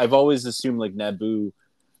like that. I've always assumed like Naboo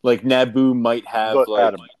might have The like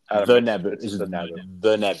Adam, the Naboo. it's the Naboo.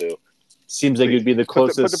 The Naboo seems like Please, it'd be the put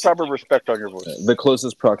the closest, proper respect on your voice. the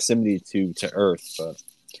closest proximity to Earth. But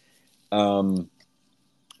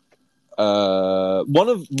one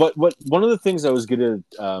of the things I was gonna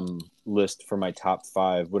list for my top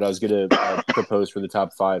 5, what I was gonna propose for the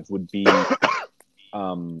top 5 would be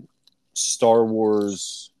Star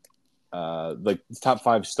Wars, like top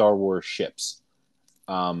 5 Star Wars ships.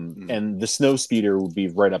 And the Snowspeeder would be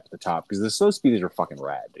right up at the top, because the Snowspeeders are fucking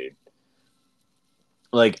rad, dude.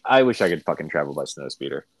 Like, I wish I could fucking travel by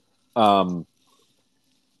Snowspeeder. I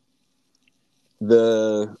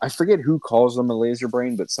forget who calls them a laser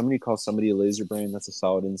brain, but somebody calls somebody a laser brain. That's a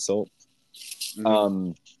solid insult.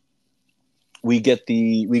 Mm-hmm. We get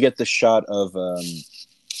the shot of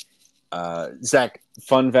Zach.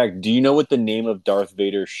 Fun fact: do you know what the name of Darth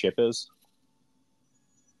Vader's ship is?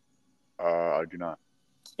 I do not.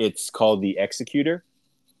 It's called the Executor,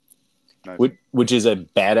 Nice. which is a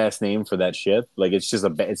badass name for that ship. Like, it's just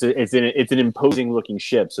it's an imposing looking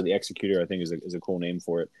ship. So the Executor, I think, is a cool name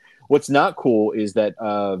for it. What's not cool is that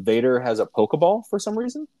Vader has a Pokeball for some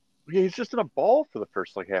reason. Yeah, he's just in a ball for the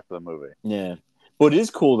first half of the movie. Yeah. What is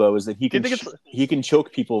cool though is that he can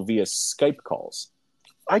choke people via Skype calls.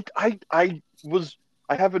 I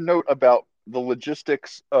have a note about the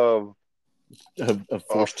logistics of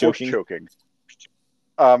force choking.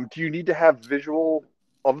 Do you need to have visual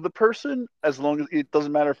of the person, as long as it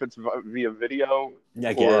doesn't matter if it's via video?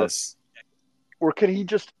 I guess. Or can he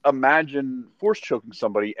just imagine force choking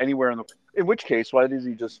somebody anywhere in which case, why does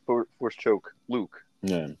he just force choke Luke?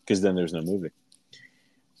 Yeah, because then there's no movie.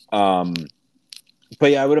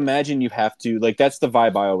 But yeah, I would imagine you have to, like, that's the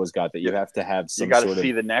vibe I always got, that you have to have some sort of... You got to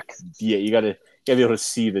see the neck? Yeah, you got to be able to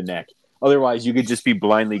see the neck. Otherwise, you could just be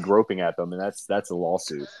blindly groping at them, and that's a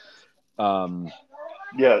lawsuit.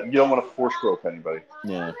 Yeah, you don't want to force grope anybody.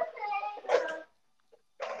 Yeah.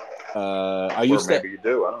 Maybe you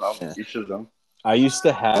do. I don't know. Yeah. Each of them. I used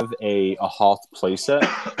to have a Hoth playset.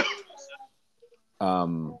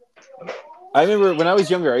 I remember when I was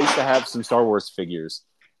younger, I used to have some Star Wars figures.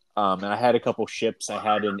 And I had a couple ships. I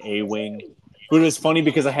had an A-Wing. But it was funny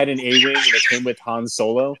because I had an A-Wing and it came with Han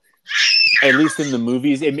Solo. At least in the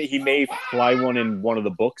movies. He may fly one in one of the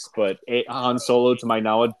books, but Han Solo, to my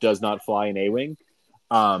knowledge, does not fly an A-Wing.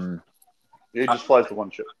 He just flies the one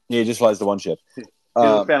ship. Yeah, he just flies the one ship. He's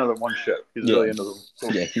a fan of the one ship. He's really into them.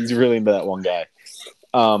 Yeah, he's really into that one guy.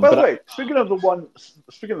 By the way, speaking of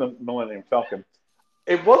the Millennium Falcon,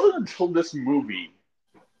 it wasn't until this movie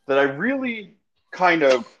that I really kind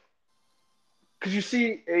of, because you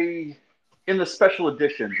see in the special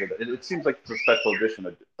editions, it seems like it's a special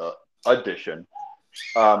edition.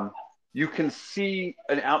 You can see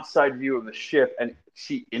an outside view of the ship and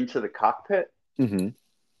see into the cockpit. Mm-hmm.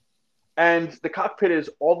 And the cockpit is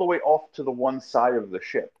all the way off to the one side of the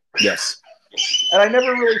ship. Yes. And I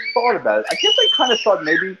never really thought about it. I guess I kind of thought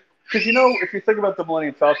maybe, because if you think about the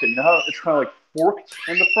Millennium Falcon, you know how it's kind of like forked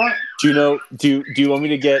in the front? Do you want me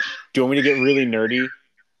to get really nerdy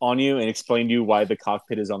on you and explain to you why the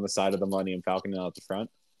cockpit is on the side of the Millennium Falcon and not at the front?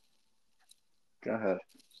 Go ahead.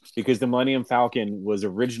 Because the Millennium Falcon was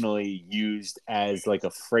originally used as like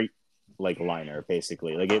a freight liner,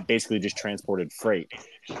 basically. Like, it basically just transported freight.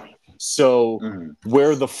 So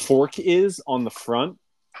where the fork is on the front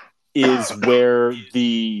is where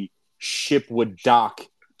the ship would dock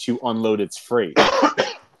to unload its freight.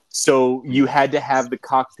 So you had to have the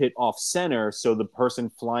cockpit off center so the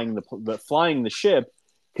person flying the ship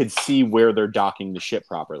could see where they're docking the ship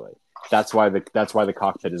properly. That's why the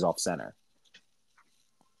cockpit is off center.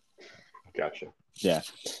 Gotcha. Yeah.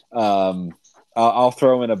 I'll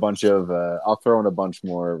throw in a bunch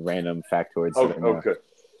more random factoids. Good.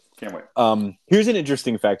 Can't wait. Here's an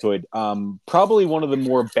interesting factoid. Probably one of the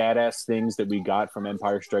more badass things that we got from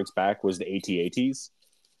Empire Strikes Back was the AT-ATs.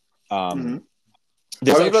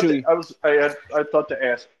 There's actually I thought to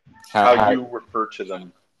ask how you refer to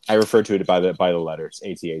them. I refer to it by the letters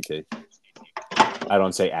AT-AT. I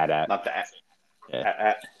don't say at. Not the at.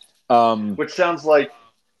 Yeah. Which sounds like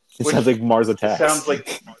sounds like Mars Attacks. Sounds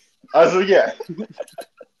like yeah.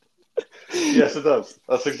 Yes, it does.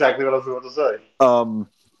 That's exactly what I was about to say.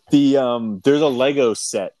 There's a Lego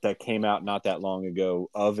set that came out not that long ago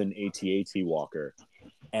of an AT-AT walker,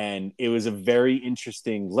 and it was a very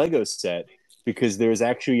interesting Lego set because there's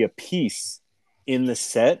actually a piece in the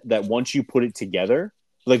set that once you put it together,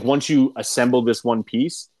 like once you assemble this one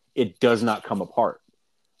piece, it does not come apart,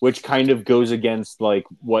 which kind of goes against like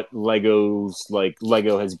what Lego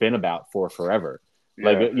has been about for forever.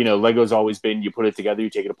 Yeah. Lego's always been you put it together, you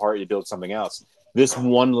take it apart, you build something else. This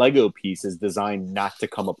one Lego piece is designed not to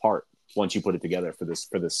come apart once you put it together for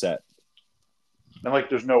this set. And like,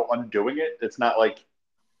 there's no undoing it. It's not like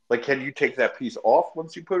can you take that piece off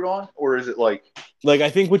once you put it on, or is it like I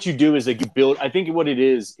think what you do is like you build. I think what it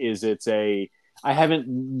is it's a. I haven't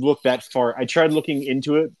looked that far. I tried looking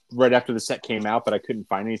into it right after the set came out, but I couldn't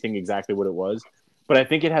find anything exactly what it was. But I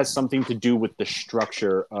think it has something to do with the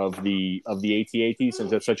structure of the AT-AT,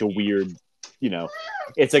 since it's such a weird,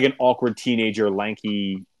 it's like an awkward teenager,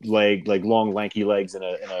 lanky leg, like long lanky legs and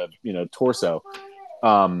a torso.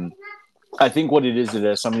 I think what it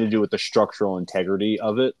has something to do with the structural integrity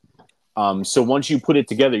of it. So once you put it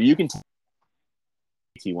together, you can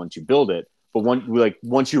once you build it, but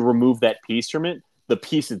once you remove that piece from it, the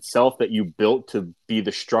piece itself that you built to be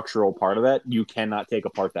the structural part of that, you cannot take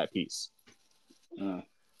apart that piece.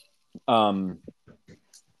 I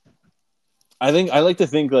like to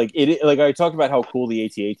think like it. Like I talked about how cool the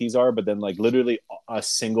AT-ATs are, but then like literally a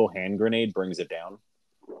single hand grenade brings it down,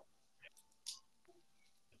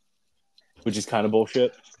 which is kind of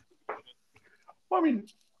bullshit. Well, I mean,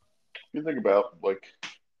 you think about like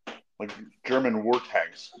German war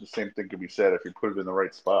tanks. The same thing could be said if you put it in the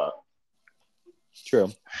right spot.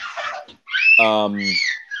 True. I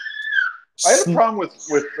had a problem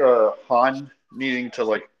with Han needing to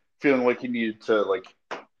like feeling like he needed to like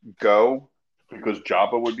go because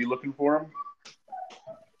Jabba would be looking for him.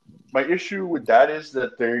 My issue with that is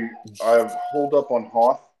that they hold up on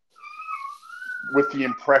Hoth with the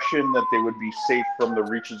impression that they would be safe from the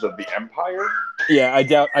reaches of the Empire. Yeah, I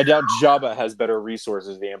doubt Jabba has better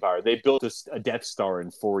resources than the Empire. They built a Death Star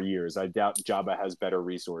in 4 years. I doubt Jabba has better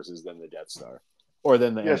resources than the Death Star or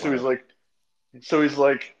than the Empire. So he's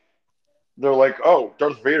like, they're like, oh,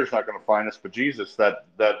 Darth Vader's not going to find us, but Jesus, that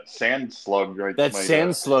sand slug, right? That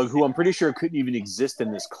sand slug, who I'm pretty sure couldn't even exist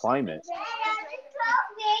in this climate.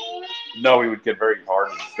 No, he would get very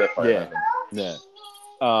hard and stiff. Yeah.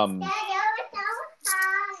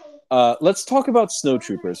 Let's talk about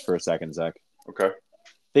snowtroopers for a second, Zach. Okay.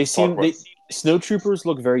 Snowtroopers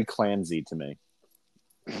look very clansy to me.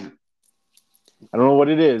 I don't know what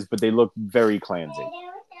it is, but they look very clansy.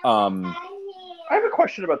 I have a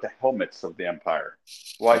question about the helmets of the Empire.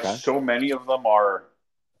 Why so many of them are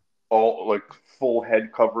all like full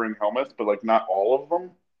head covering helmets, but like not all of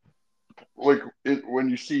them. Like when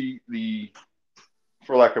you see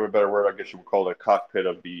for lack of a better word, I guess you would call it a cockpit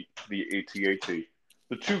of the AT-AT.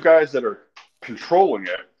 The two guys that are controlling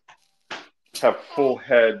it have full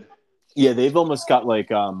head. Yeah, they've almost got like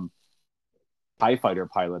TIE fighter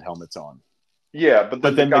pilot helmets on. Yeah, but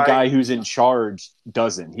then the guy who's in charge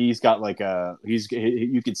doesn't. He's got like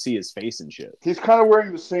you can see his face and shit. He's kind of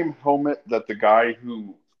wearing the same helmet that the guy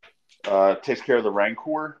who takes care of the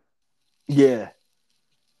Rancor. Yeah.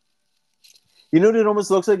 You know what it almost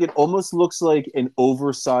looks like? It almost looks like an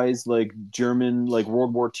oversized like German, like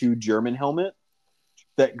World War II German helmet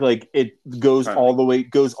that like it goes all the way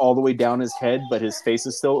down his head, but his face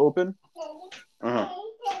is still open.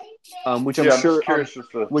 Which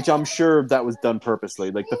I'm sure that was done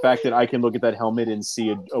purposely. Like the fact that I can look at that helmet and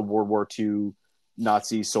see a World War II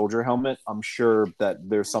Nazi soldier helmet, I'm sure that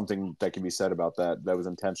there's something that can be said about that. That was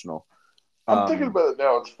intentional. I'm thinking about it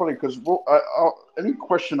now. It's funny because any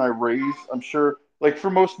question I raise, I'm sure, like for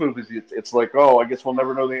most movies, it's like, oh, I guess we'll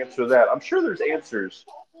never know the answer to that. I'm sure there's answers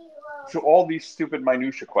to all these stupid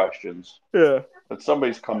minutia questions that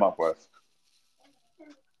somebody's come up with.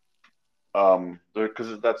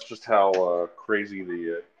 Because that's just how crazy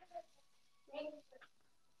the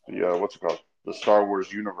what's it called? The Star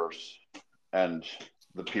Wars universe and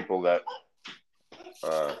the people that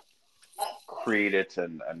create it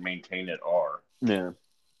and maintain it are. Yeah.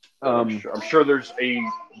 I'm sure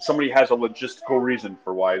somebody has a logistical reason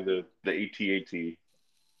for why the AT-AT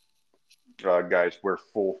guys wear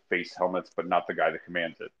full face helmets, but not the guy that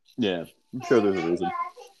commands it. Yeah, I'm sure there's a reason.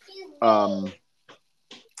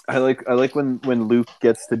 I like when Luke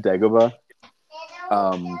gets to Dagobah.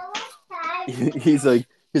 He's like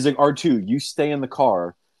R2, you stay in the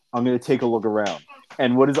car. I'm gonna take a look around.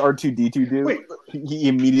 And what does R2D2 do? Wait, He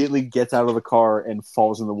immediately gets out of the car and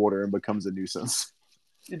falls in the water and becomes a nuisance.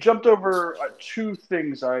 you jumped over two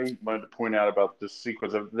things I wanted to point out about this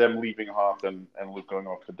sequence of them leaving Hoth and Luke going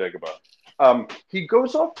off to Dagobah. He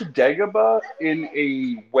goes off to Dagobah in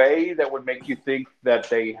a way that would make you think that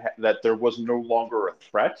that there was no longer a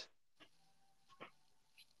threat.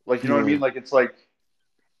 Like, you know what I mean? Like, it's like,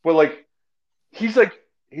 well, like he's like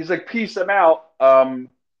peace, I'm out.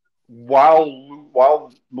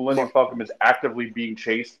 While Millennium Falcon is actively being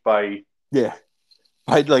chased by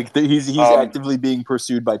he's actively being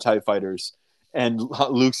pursued by TIE fighters, and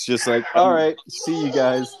Luke's just like, all right, see you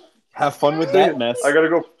guys, have fun with that mess. I gotta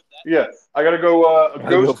go. Yeah, I gotta go. A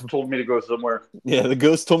ghost told me to go somewhere. Yeah, the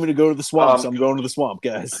ghost told me to go to the swamp, so I'm going to the swamp,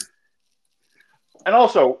 guys. And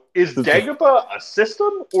also, is Dagobah a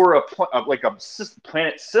system or a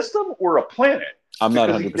planet system or a planet? I'm not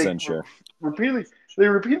 100% sure. They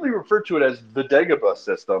repeatedly refer to it as the Dagobah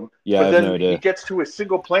system. Yeah, but then he gets to a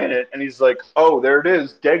single planet and he's like, "Oh, there it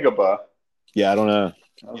is, Dagobah." Yeah, I don't know.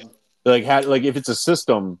 Like if it's a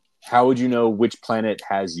system, how would you know which planet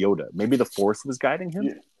has Yoda? Maybe the Force was guiding him.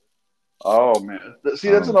 Yeah. Oh man, see,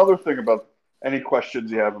 that's another thing about any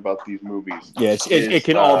questions you have about these movies. Yeah, it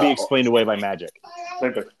can all be explained away by magic.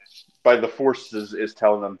 By the Force is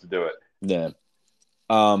telling them to do it. Yeah.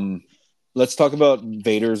 Let's talk about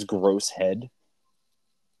Vader's gross head.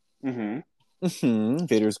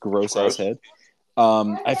 Vader's gross ass head.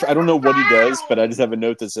 I don't know what he does, but I just have a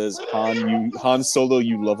note that says, Han Solo,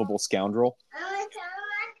 you lovable scoundrel.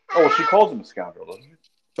 Oh, she calls him a scoundrel, doesn't she?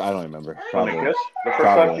 I don't remember. Probably. The first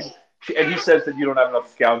time and he says that you don't have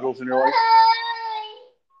enough scoundrels in your life.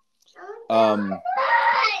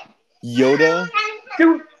 Yoda.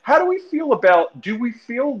 Dude, how do we feel about? Do we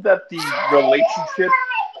feel that the relationship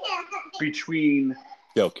between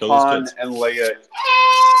Han and Leia?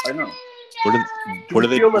 I know. What are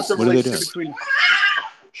they doing?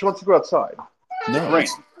 She wants to go outside. No,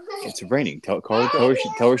 it's raining. Tell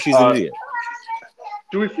her she's an idiot.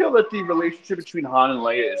 Do we feel that the relationship between Han and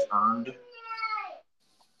Leia is earned?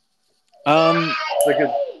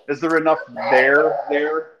 Is there enough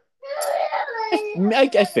there? I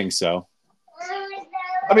think so.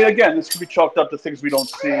 I mean, again, this could be chalked up to things we don't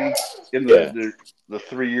see in the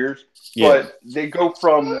 3 years. Yeah. But they go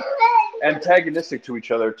from antagonistic to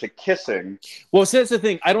each other to kissing. Well, so that's the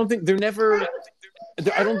thing. I don't think they're never.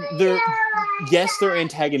 Yes, they're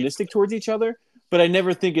antagonistic towards each other, but I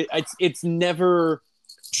never think it's never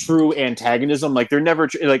true antagonism. Like they're never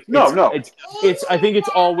like no. It's I think it's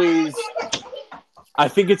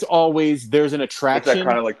always there's an attraction. It's that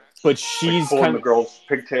kind of like. But she's pulling kind the girl's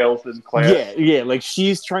pigtails in class. Yeah. Like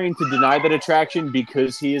she's trying to deny that attraction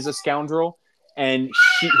because he is a scoundrel, and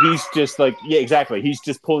he's just like, yeah, exactly. He's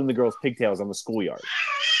just pulling the girl's pigtails on the schoolyard.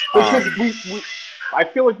 Because I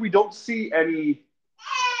feel like we don't see any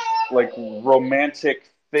like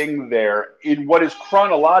romantic thing there in what is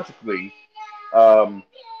chronologically, and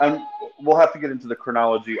we'll have to get into the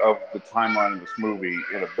chronology of the timeline of this movie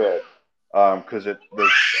in a bit, because there's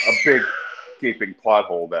a big gaping plot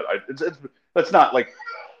hole that it's not like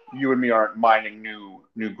you and me aren't mining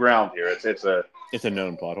new ground here. It's a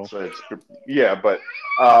known plot hole. So but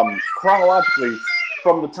chronologically,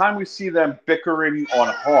 from the time we see them bickering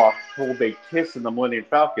on Hoth till they kiss in the Millennium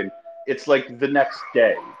Falcon, it's like the next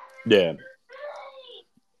day. Yeah.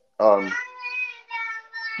 Do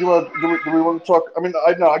we want to talk? I mean,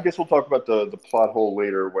 I guess we'll talk about the plot hole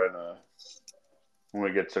later when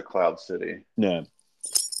we get to Cloud City. Yeah.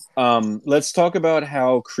 Let's talk about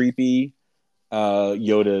how creepy the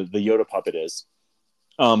Yoda puppet is.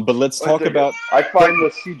 But let's talk about. I find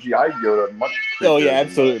the CGI Yoda much creepier. Oh yeah,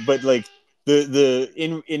 absolutely. But like the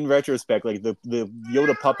in retrospect, like the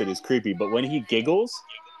Yoda puppet is creepy, but when he giggles,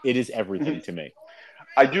 it is everything to me.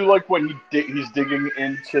 I do like when he's digging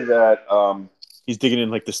into that. He's digging in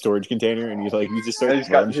like the storage container, and he just starts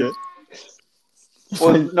throwing shit.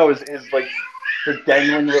 Well, no, his like the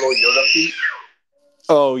dangling little Yoda feet.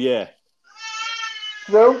 Oh yeah.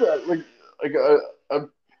 No,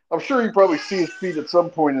 I'm sure you probably see his feet at some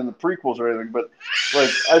point in the prequels or anything, but like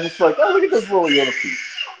I just like, oh, look at those little Yoda feet.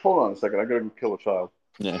 Hold on a second, I gotta go kill a child.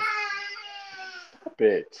 Yeah.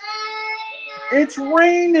 It's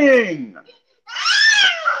raining.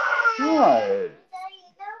 God.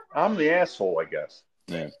 I'm the asshole, I guess.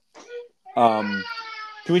 Yeah.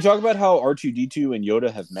 Can we talk about how R2D2 and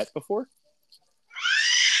Yoda have met before?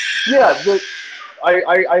 Yeah,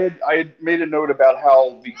 I had made a note about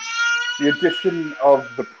how the addition of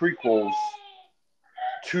the prequels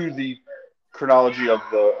to the chronology of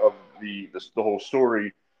the whole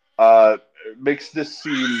story uh, makes this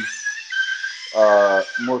seem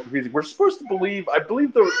more confusing. We're supposed to believe, I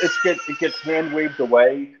believe, though, it gets hand waved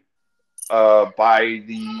away by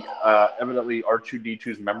the evidently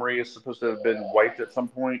R2D2's memory is supposed to have been wiped at some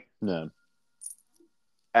point, No.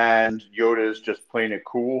 and Yoda is just playing it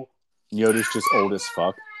cool. Yoda's just old as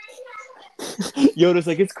fuck. Yoda's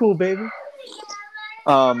like, it's cool, baby.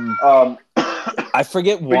 Um, I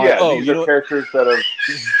forget but why. yeah, Oh, these are characters that have.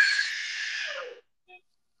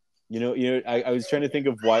 I was trying to think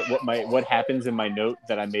of what happens in my note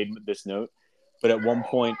that I made this note, but at one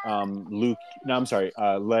point, Leia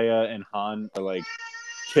and Han are like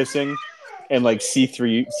kissing, and like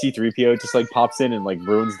C3PO just like pops in and like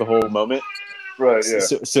ruins the whole moment. Right. Yeah.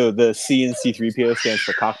 So the C in C3PO stands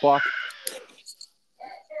for cockblock.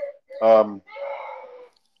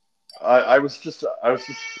 I was just,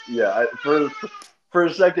 yeah. For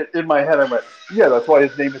a second in my head, I went, yeah, that's why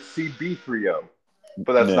his name is CB30,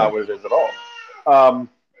 but that's No. not what it is at all. Oh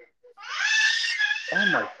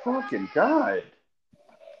my fucking god!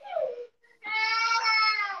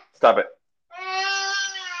 Stop it.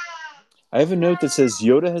 I have a note that says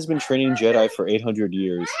Yoda has been training Jedi for 800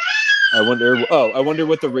 years. I wonder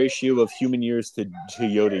what the ratio of human years to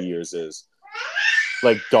Yoda years is.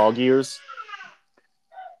 Like dog years?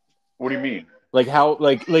 What do you mean? Like how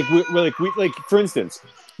we for instance,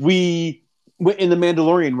 we in the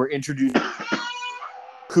Mandalorian we're introduced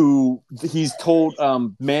who he's told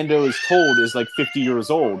Mando is told is like 50 years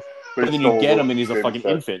old. But then you get him and he's a fucking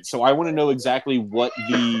infant. So I want to know exactly what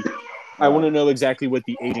the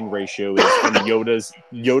aging ratio is from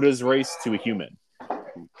Yoda's race to a human.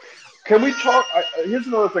 Can we talk? Here's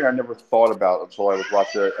another thing I never thought about until I was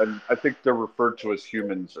watching it, and I think they're referred to as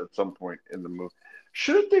humans at some point in the movie.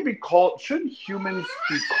 Shouldn't humans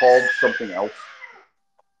be called something else?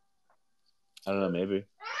 I don't know, maybe.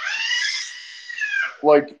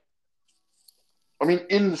 Like, I mean,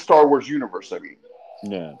 in the Star Wars universe, I mean.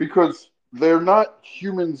 Yeah. Because they're not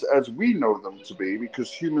humans as we know them to be,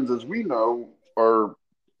 because humans as we know are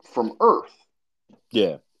from Earth.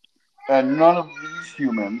 Yeah. And none of these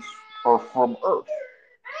humans are from Earth.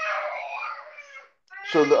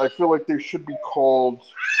 So I feel like they should be called.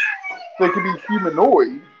 They could be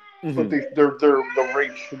humanoid, but the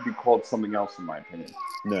race should be called something else, in my opinion.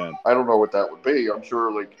 No. I don't know what that would be. I'm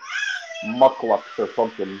sure like mucklucks or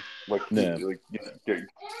something like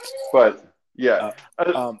but yeah.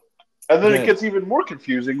 And then it gets even more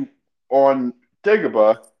confusing on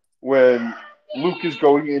Dagobah when Luke is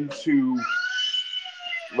going into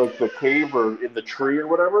like the cave or in the tree or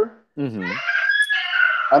whatever. Mm-hmm.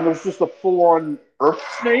 And there's just a full-on earth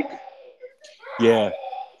snake. Yeah.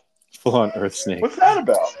 Full-on earth snake. What's that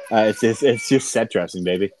about? It's just set dressing,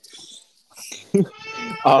 baby.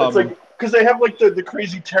 It's like because they have like the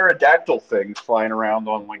crazy pterodactyl things flying around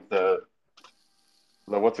on like the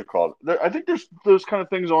what's it called? I think there's those kind of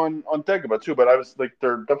things on Dagobah too, but I was like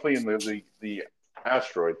they're definitely in the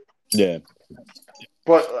asteroid. Yeah.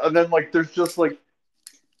 But and then like there's just like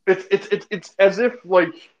it's as if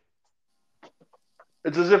like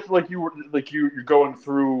you were like you're going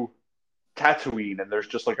through Tatooine and there's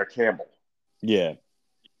just like a camel. Yeah.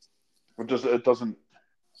 It doesn't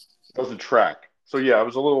track. So yeah, I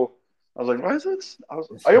was like, why is this?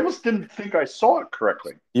 I almost didn't think I saw it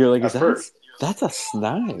correctly. You're like, that's a Is snake? that a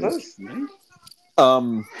snake?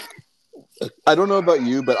 I don't know about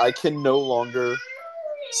you, but I can no longer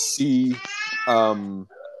see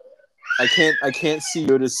I can't see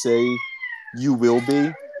Yoda say you will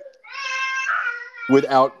be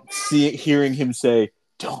without hearing him say,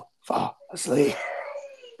 don't fall asleep.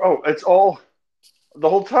 Oh, it's all the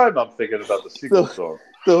whole time I'm thinking about the sequel song.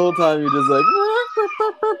 The whole time you're just like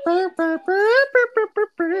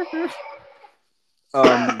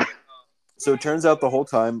so it turns out the whole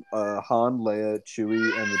time Han, Leia,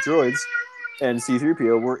 Chewie, and the droids and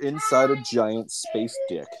C3PO were inside a giant space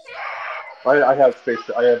dick. I have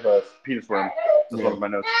a penis worm. That's one of my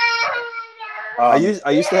notes. I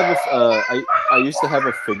used to have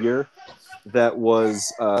a figure that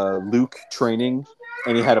was Luke training,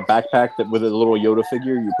 and he had a backpack that with a little Yoda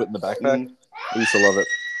figure you put in the backpack. I used to love it.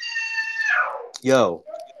 Yo,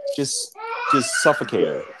 just suffocate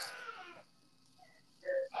her.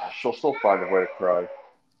 She'll still find a way to cry.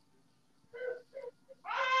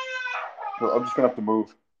 I'm just gonna have to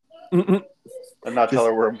move. Mm-mm. and not tell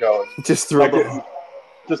her where I'm going. Just throw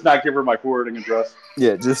Just not give her my forwarding address.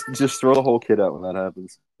 Yeah, just throw the whole kid out when that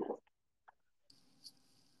happens.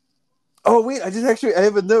 Oh wait, I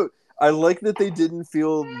have a note. I like that they didn't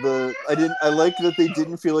feel I like that they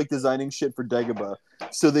didn't feel like designing shit for Dagobah.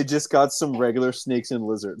 So they just got some regular snakes and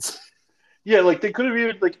lizards. Yeah, like they could have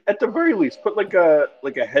even like at the very least put like a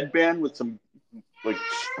headband with some like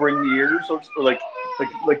spring ears or like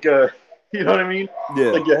you know what I mean?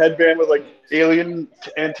 Yeah. Like a headband with like alien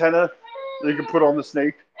antenna that you can put on the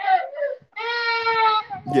snake.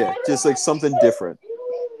 Yeah, just like something different.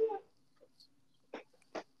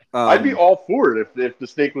 I'd be all for it if the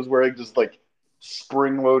snake was wearing just like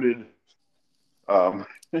spring loaded um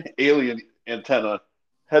alien antenna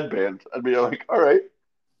headband. I'd be like, all right,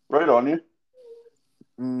 right on you.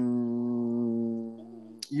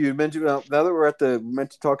 You mentioned now that we're at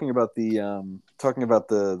talking about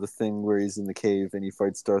the thing where he's in the cave and he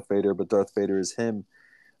fights Darth Vader, but Darth Vader is him.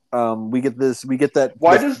 We get that.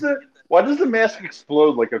 Why does the mask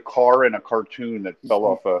explode like a car in a cartoon that fell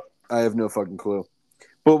off a? I have no fucking clue.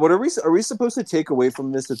 But what are we supposed to take away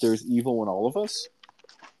from this, that there's evil in all of us,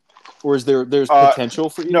 or is there's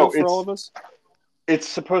potential for evil for all of us? It's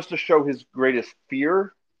supposed to show his greatest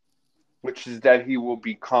fear, which is that he will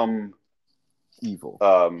become evil.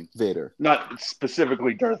 Vader, not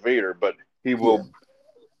specifically Darth Vader, but he will.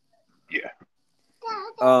 Yeah.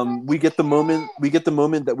 We get the moment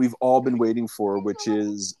that we've all been waiting for, which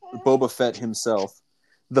is Boba Fett himself,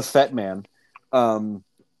 the Fett Man.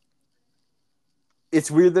 It's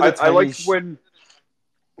weird that I like when.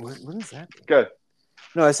 What is that? Good.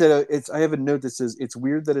 No, I said I have a note that says it's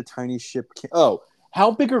weird that a tiny ship.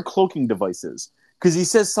 How big are cloaking devices? Because he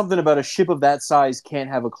says something about a ship of that size can't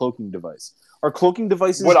have a cloaking device. Are cloaking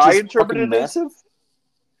devices what just I interpreted fucking massive?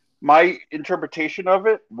 My interpretation of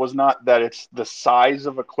it was not that it's the size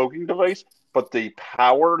of a cloaking device, but the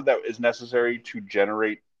power that is necessary to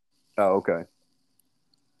generate. Oh, okay.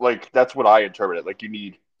 Like that's what I interpreted. Like you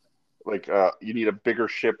need a bigger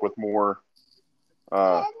ship with more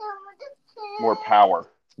power.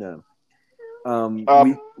 No. So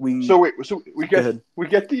we get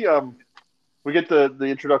the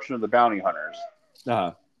introduction of the bounty hunters.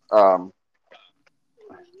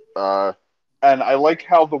 And I like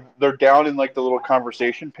how they're down in like the little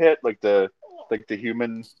conversation pit, like the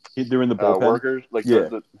human. They're in the bullpen. Workers, like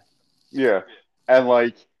yeah, and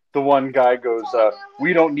like the one guy goes,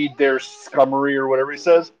 "We don't need their scummery" or whatever he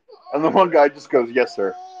says, and the one guy just goes, "Yes,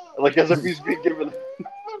 sir," like as if he's being given.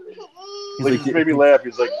 Like, just made me laugh.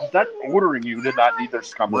 He's like, "He's not ordering you to not need their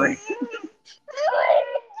scummery."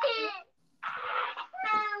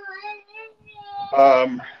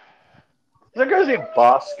 That guy's name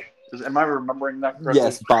Bosk. Am I remembering that correctly?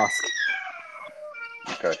 Yes, Bosk.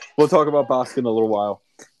 Okay. We'll talk about Bosk in a little while.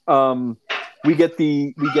 We get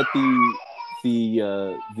the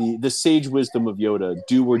sage wisdom of Yoda: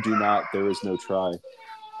 do or do not. There is no try.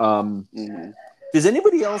 Does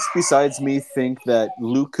anybody else besides me think that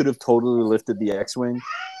Luke could have totally lifted the X-wing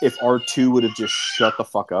if R2 would have just shut the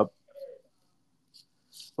fuck up?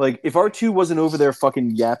 Like, if R2 wasn't over there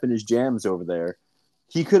fucking yapping his jams over there,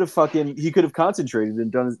 he could have concentrated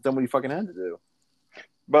and done what he fucking had to do.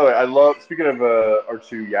 By the way, speaking of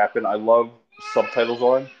R2 yapping, I love subtitles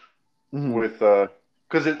on with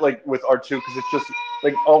because it like with R2 because it's just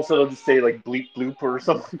like all of a sudden it'll just say like bleep bloop or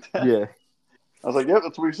something like that. Yeah. I was like, yeah,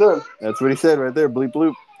 that's what he said. That's what he said right there. Bleep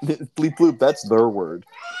bloop. Bleep bloop, that's their word.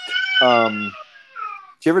 Do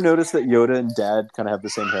you ever notice that Yoda and Dad kind of have the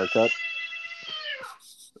same haircut?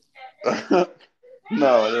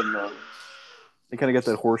 No, I didn't know. They kind of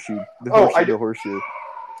got that horseshoe. The horseshoe.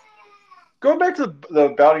 Going back to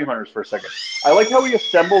the bounty hunters for a second, I like how he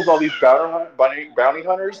assembles all these bounty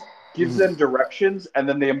hunters, gives them directions, and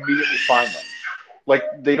then they immediately find them. Like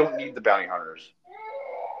they don't need the bounty hunters.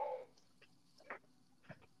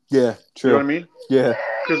 Yeah, true. You know what I mean? Yeah.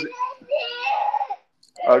 Because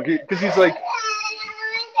he's like,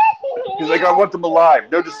 I want them alive.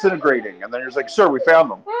 They're disintegrating. And then he's like, sir, we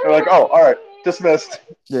found them. They're like, oh, all right, dismissed.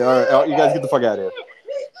 Yeah, all right, you guys get the fuck out of here.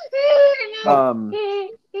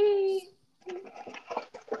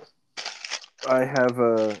 I have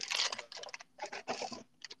a.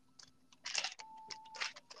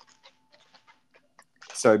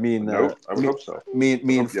 Sorry, I would hope so. Me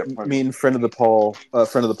and friend of the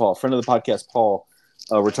podcast, Paul.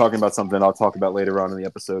 We're talking about something I'll talk about later on in the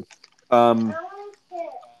episode. I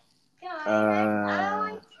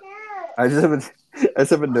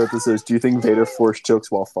just have a note that says, "Do you think Vader force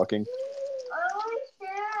chokes while fucking?"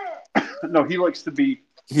 No, he likes to be.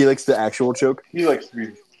 He likes the actual choke. He likes to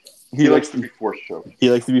be. He likes to be force choked.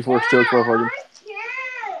 He likes to be force choked while fucking.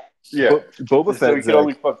 Yeah. Boba So Fett, he can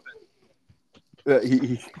only fuck.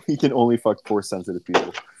 he can only fuck force sensitive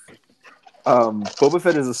people. Boba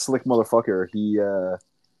Fett is a slick motherfucker. He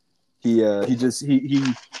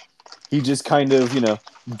just kind of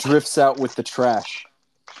drifts out with the trash.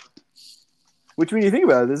 Which, when you think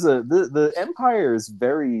about it, the Empire is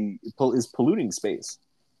is polluting space.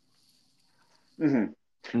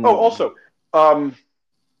 Mm-hmm. Mm. Oh, also,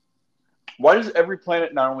 why does every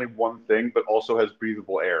planet not only one thing but also has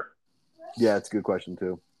breathable air? Yeah, it's a good question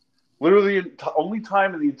too. Literally, the only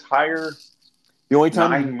time in the entire The only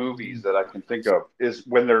time 9 movies that I can think of is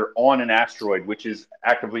when they're on an asteroid, which is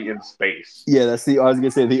actively in space. Yeah, I was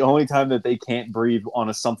gonna say the only time that they can't breathe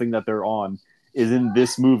on something that they're on is in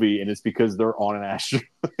this movie, and it's because they're on an asteroid.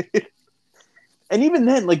 And even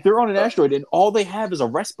then, like, they're on an asteroid, and all they have is a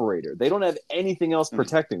respirator. They don't have anything else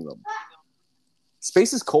protecting them.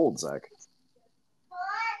 Space is cold, Zach.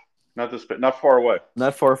 Not far away.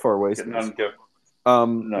 Not far away.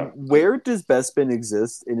 No. Where does Bespin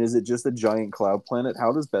exist, and is it just a giant cloud planet?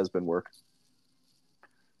 How does Bespin work?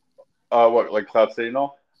 What, like Cloud City and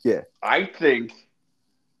all? Yeah. I think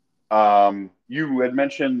you had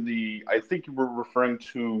mentioned I think you were referring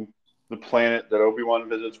to the planet that Obi-Wan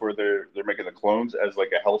visits where they're making the clones as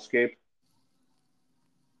like a hellscape.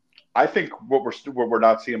 I think what we're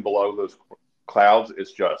not seeing below those clouds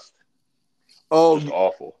is just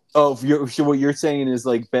awful. Oh, so what you're saying is,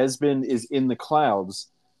 like, Bespin is in the clouds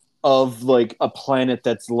of, like, a planet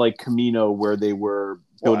that's like Camino, where they were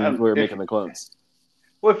making the clones.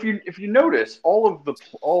 Well, if you notice, all of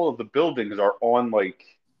the buildings are on, like,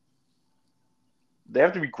 they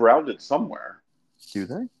have to be grounded somewhere. Do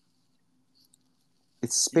they?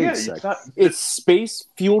 It's space. Yeah, it's space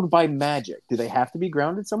fueled by magic. Do they have to be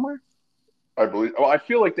grounded somewhere? I believe. Well, I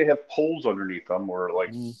feel like they have poles underneath them, or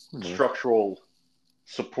like structural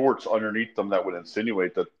supports underneath them that would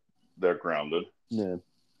insinuate that they're grounded. Yeah.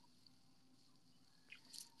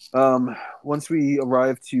 Once we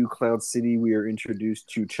arrive to Cloud City, we are introduced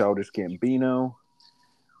to Childish Gambino.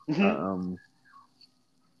 Mm-hmm.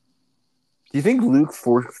 Do you think Luke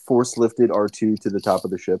force lifted R2 to the top of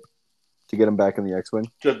the ship to get him back in the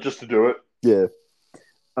X-wing? Just to do it? Yeah.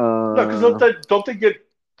 No, because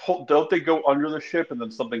don't they go under the ship and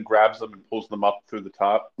then something grabs them and pulls them up through the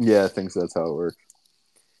top? Yeah, I think that's how it works.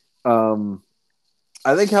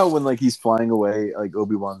 I think how when, like, he's flying away, like,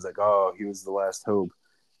 Obi-Wan's like, "Oh, he was the last hope,"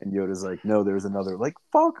 and Yoda's like, "No, there's another." Like,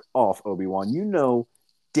 fuck off, Obi-Wan. You know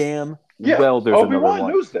damn well there's another one.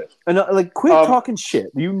 Obi-Wan knows this. And, like, quit talking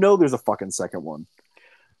shit. You know there's a fucking second one.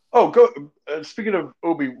 Oh, speaking of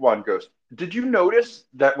Obi-Wan Ghost, did you notice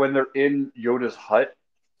that when they're in Yoda's hut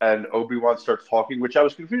and Obi-Wan starts talking, which I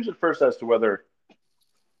was confused at first as to whether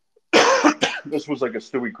this was like a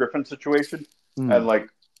Stewie Griffin situation, and, like,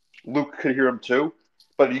 Luke could hear him too,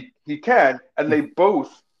 but he can, and they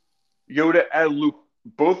both, Yoda and Luke,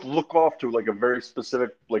 both look off to, like, a very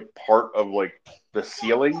specific, like, part of, like, the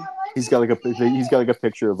ceiling. He's got like a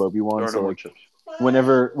picture of Obi-Wan. So, like,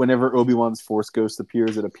 whenever Obi-Wan's Force Ghost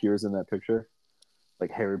appears, it appears in that picture,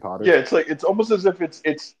 like Harry Potter. Yeah, it's almost as if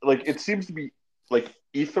it's like, it seems to be like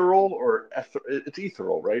ethereal, or it's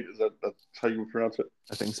ethereal, right? That's how you would pronounce it?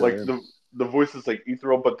 I think so. Like, yeah. the voice is like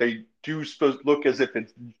ethereal, but they do look as if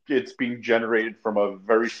it's being generated from a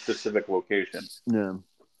very specific location. Yeah.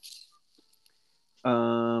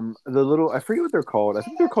 The little, I forget what they're called. I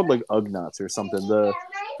think they're called, like, Ugnaughts or something. The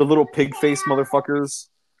little pig face motherfuckers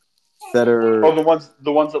that are the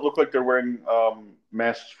ones that look like they're wearing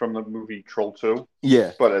masks from the movie Troll 2.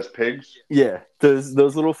 Yeah, but as pigs. Yeah, those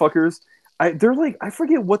little fuckers. They're like, I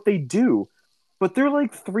forget what they do, but they're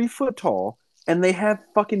like 3 foot tall and they have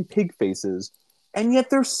fucking pig faces, and yet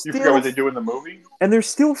they're still. You forgot what they do in the movie? And they're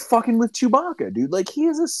still fucking with Chewbacca, dude. Like, he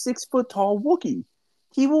is a 6 foot tall Wookiee.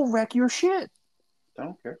 He will wreck your shit. I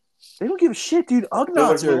don't care. They don't give a shit, dude.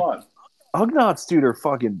 Ugnaughts, dude, are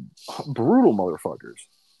fucking brutal motherfuckers.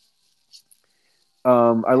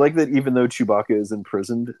 I like that even though Chewbacca is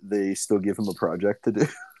imprisoned, they still give him a project to do.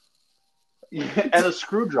 Yeah, and a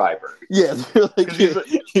screwdriver. Yeah, they're like,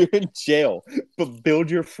 you're in jail, but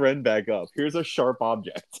build your friend back up. Here's a sharp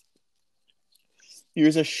object.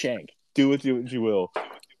 Here's a shank. Do what you will.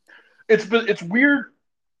 It's weird.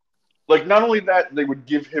 Like, not only that, they would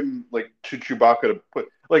give him, like, to Chewbacca to put,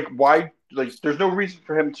 like, why, like, there's no reason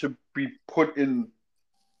for him to be put in,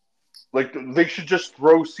 like, they should just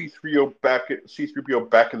throw C-3PO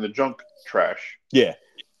back in the junk trash. Yeah.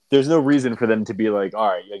 There's no reason for them to be like, all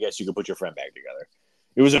right, I guess you can put your friend back together.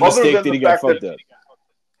 It was a mistake that he got fucked up.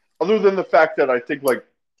 Other than the fact that I think, like,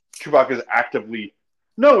 Chewbacca's actively...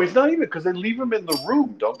 No, he's not even, because they leave him in the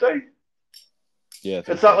room, don't they? Yeah, I think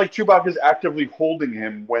It's not so. like Chewbacca's actively holding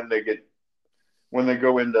him when they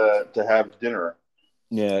go in to have dinner.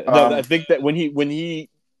 Yeah, no, I Um, think that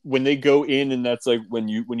when they go in and that's like when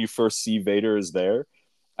you first see Vader is there,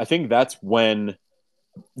 I think that's when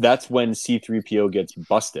C-3PO gets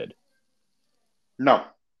busted. no,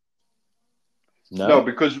 No?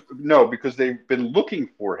 no, because they've been looking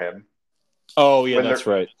for him Oh yeah, when they're that's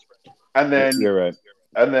right. and then You're right.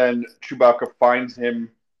 and then Chewbacca finds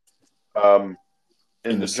him um,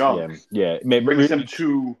 in In the this, yeah, junk, yeah. brings him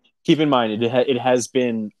to. Keep in mind it has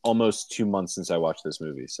been almost 2 months since I watched this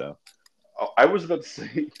movie, so I was about to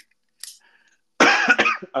say,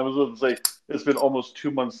 I was about to say, it's been almost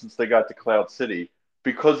 2 months since they got to Cloud City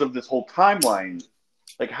because of this whole timeline.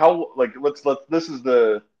 Like how, like let's. This is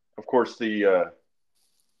of course, the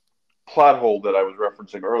plot hole that I was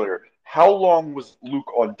referencing earlier. How long was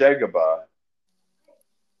Luke on Dagobah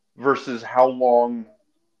versus how long?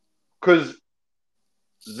 Because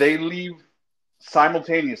they leave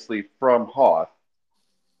simultaneously from Hoth.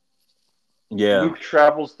 yeah. Luke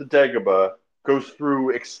travels to Dagobah, goes through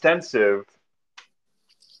extensive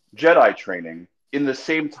Jedi training in the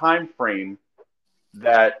same time frame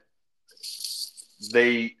that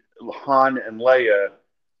they Han and Leia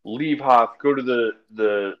leave Hoth, go to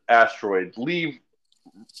the asteroid, leave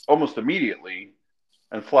almost immediately,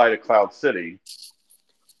 and fly to Cloud City.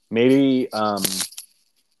 Maybe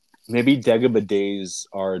maybe Dagobah Days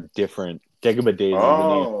are different.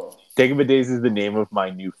 Oh, Dagobah Days is the name of my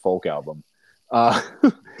new folk album. Uh,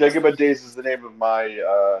 Dagobah Days is the name of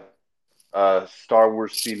my Star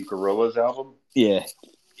Wars themed Gorillaz album. yeah.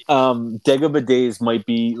 Dagobah Days might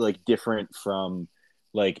be like different from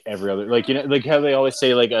like every other, like, you know, like how they always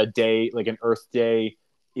say like a day, like an Earth day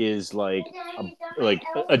is like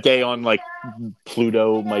a day on like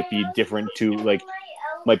Pluto might be different to like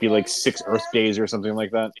might be like 6 Earth days or something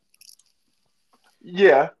like that.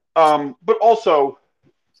 Yeah, but also,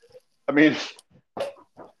 I mean,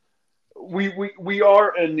 we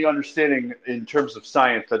are in the understanding in terms of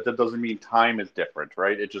science that that doesn't mean time is different,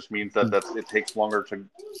 right? It just means that it takes longer to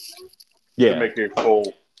Yeah. make a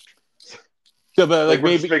full. So, but Like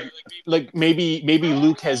we're just making. like maybe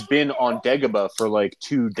Luke has been on Dagobah for like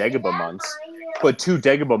 2 Dagobah months, but 2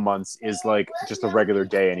 Dagobah months is like just a regular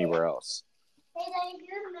day anywhere else.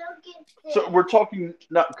 So we're talking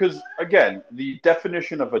not because again, the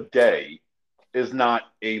definition of a day is not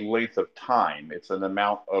a length of time. It's an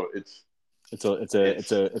amount of it's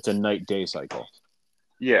It's a night day cycle.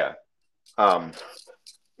 yeah. Um,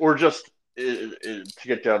 or just to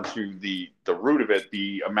get down to the root of it,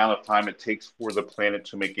 the amount of time it takes for the planet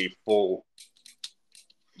to make a full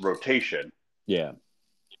rotation. Yeah.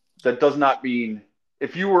 That does not mean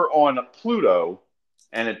if you were on Pluto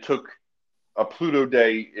and it took a Pluto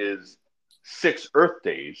day is 6 Earth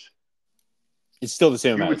days, It's still the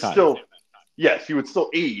same you amount of would time. still yes, you would still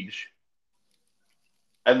age,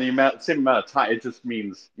 and the same amount of time. It just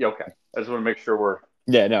means yeah, okay. I just want to make sure we're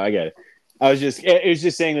Yeah, no, I get it. It was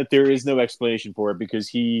just saying that there is no explanation for it because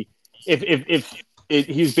he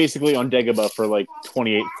was basically on Dagobah for like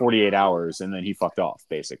 48 hours and then he fucked off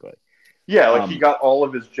basically. yeah, like he Um, got all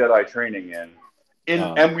of his Jedi training and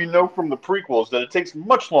um, we know from the prequels that it takes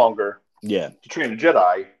much longer yeah, to train a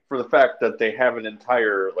Jedi for the fact that they have an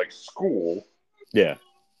entire like school. yeah,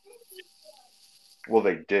 Well,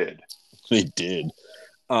 they did. they did.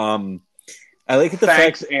 Um, I like the fact.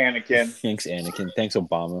 Thanks, Anakin. Thanks, Anakin. Thanks,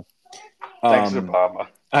 Obama. Thanks, Um, Obama.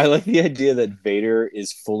 I like the idea that Vader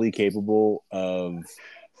is fully capable of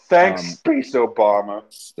Thanks, um, Space Obama.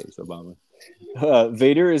 Space Obama.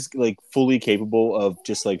 Vader is like fully capable of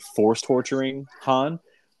just like force torturing Han,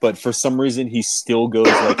 but for some reason he still goes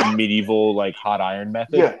like medieval like hot iron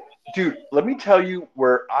method. Yeah, dude. Let me tell you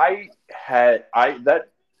where I that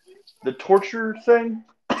the torture thing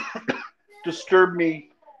disturbed me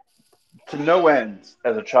to no end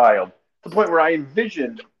as a child. To the point where I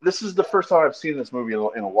envisioned this is the first time I've seen this movie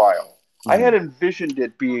in a while. I Mm-hmm. had envisioned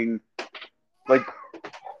it being like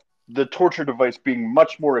the torture device being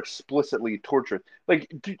much more explicitly tortured. Like,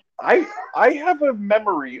 dude, I have a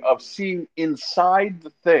memory of seeing inside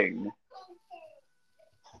the thing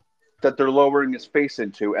that they're lowering his face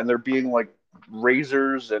into, and there being like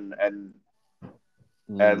razors and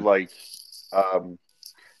Mm. um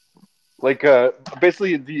like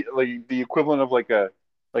basically the equivalent of like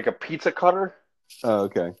a pizza cutter, Oh,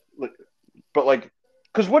 okay. like, but like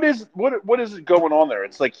because what is it going on there?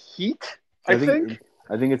 It's like heat, I I think think,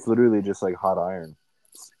 I think it's literally just like hot iron.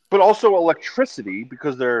 but also electricity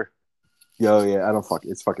because they're Yo, yeah, I don't fuck.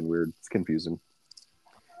 It's fucking weird. It's confusing.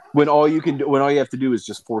 When all you have to do is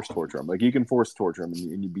just force torture them. Like you can force torture them,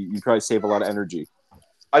 and you probably save a lot of energy.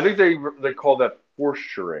 I think they call that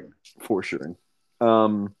forceing. Forsuring.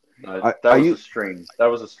 That was a strain. That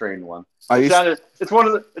was a strained one. I It used sounded. It's one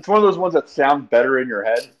of those ones that sound better in your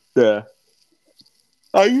head. yeah.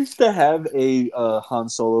 I used to have a Han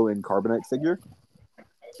Solo in Carbonite figure.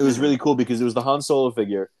 It was really cool because it was the Han Solo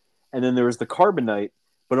figure, and then there was the Carbonite.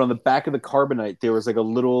 But on the back of the Carbonite, there was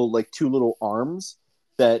like two little arms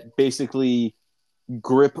that basically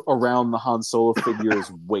grip around the Han Solo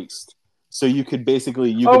figure's waist. So you could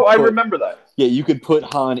I remember that. Yeah, you could put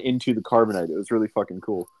Han into the Carbonite. It was really fucking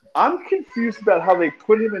cool. I'm confused about how they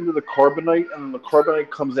put him into the Carbonite, and then the Carbonite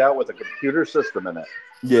comes out with a computer system in it.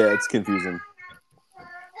 Yeah, it's confusing.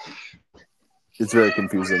 It's very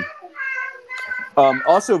confusing.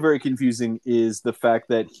 Also very confusing is the fact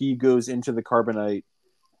that he goes into the Carbonite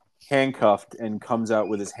handcuffed and comes out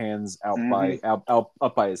with his hands up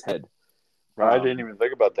by his head. I didn't even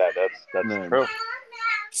think about that. That's true.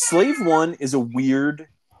 Slave One is a weirdly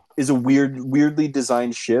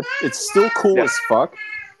designed ship. It's still cool as fuck,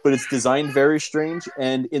 but it's designed very strange.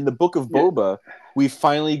 And in the Book of Boba, we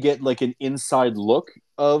finally get like an inside look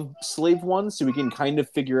of Slave One, so we can kind of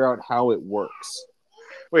figure out how it works.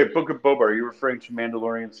 Wait, Book of Boba, are you referring to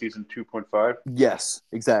Mandalorian season 2.5? Yes,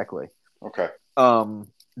 exactly. Okay. So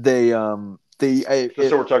we're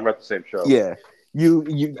talking about the same show. Yeah. You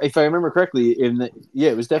if I remember correctly,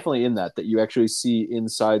 it was definitely in that you actually see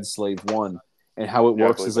inside Slave One and how it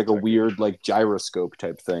works is like a weird like gyroscope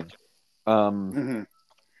type thing.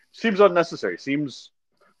 Seems unnecessary. Seems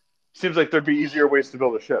like there'd be easier ways to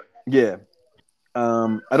build a ship. Yeah.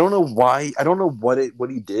 I don't know why. I don't know what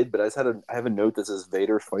he did, but I have a note that says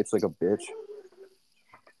Vader fights like a bitch.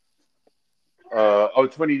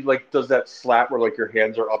 It's when he like does that slap where like your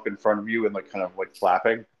hands are up in front of you and like kind of like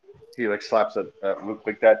flapping. He like slaps at Luke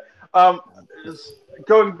like that.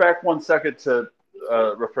 Going back 1 second to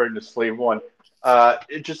referring to Slave One,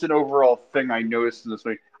 it's just an overall thing I noticed in this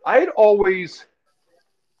movie. I had always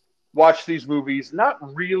watched these movies not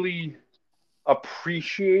really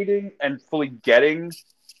appreciating and fully getting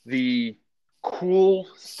the cool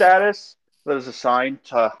status that is assigned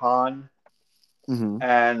to Han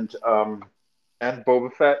and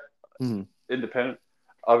Boba Fett, independent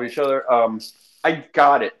of each other. I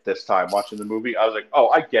got it this time watching the movie. I was like, oh,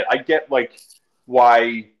 I get like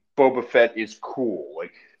why Boba Fett is cool.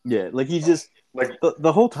 Like, yeah, like he's just like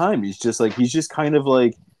the whole time he's just kind of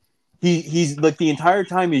like he's like the entire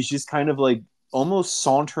time he's just kind of like almost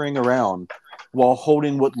sauntering around while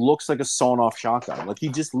holding what looks like a sawn-off shotgun. Like he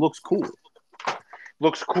just looks cool.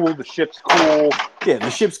 Looks cool. The ship's cool. Yeah, the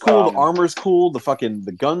ship's cool. The armor's cool.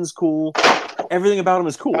 The gun's cool. Everything about him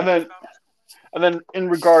is cool. And then in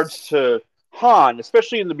regards to Han,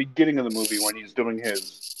 especially in the beginning of the movie when he's doing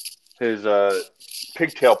his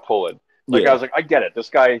pigtail pulling, like I was like, I get it. This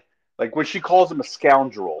guy, like when she calls him a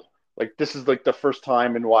scoundrel, like this is like the first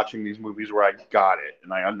time in watching these movies where I got it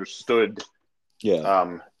and I understood.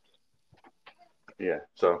 Yeah.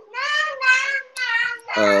 So.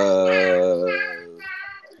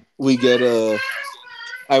 We get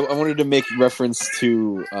I wanted to make reference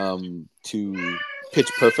to Pitch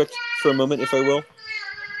Perfect for a moment, if I will.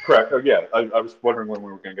 Correct. Oh, yeah. I was wondering when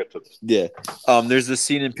we were going to get to this. Yeah. There's this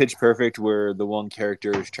scene in Pitch Perfect where the one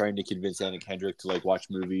character is trying to convince Anna Kendrick to like watch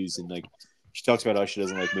movies, and like she talks about how she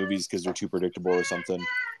doesn't like movies because they're too predictable or something.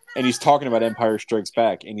 And he's talking about Empire Strikes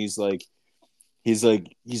Back, and he's like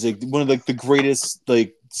one of like the greatest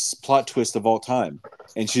like plot twist of all time.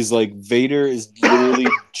 And she's like, Vader is literally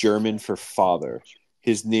German for father.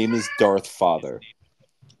 His name is Darth Father.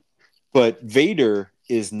 But Vader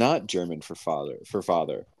is not German for father.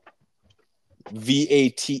 Vater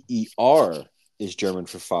is German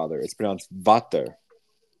for father. It's pronounced Vater.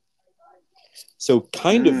 So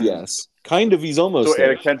kind of yes. Kind of he's almost so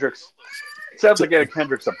Anna Kendrick's sounds like Anna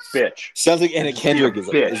Kendrick's a bitch. Sounds like Anna Kendrick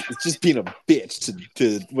is just being a bitch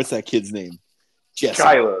to what's that kid's name? Jesse.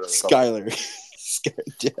 Skyler.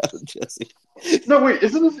 Jesse. No, wait,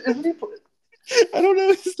 isn't he? I don't know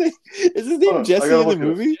his name. Is his name Jesse in the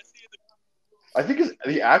movie? I think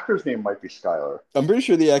the actor's name might be Skyler. I'm pretty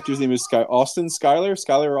sure the actor's name is Austin Skyler.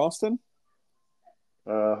 Skyler Austin.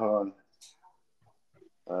 Hold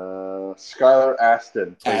on. Skyler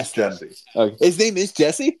Astin plays Jesse. Okay. His name is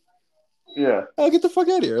Jesse? Yeah. Oh, get the fuck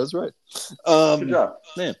out of here. That's right. Good job.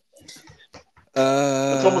 Man.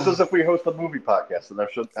 It's almost as if we host a movie podcast, and I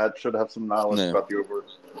should have some knowledge about the over.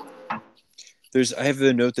 I have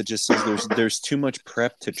the note that just says there's too much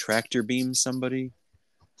prep to tractor beam somebody.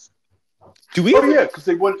 Do we? Yeah, because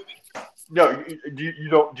they would. No, do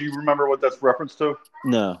you remember what that's reference to?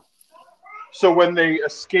 No. So when they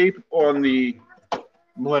escape on the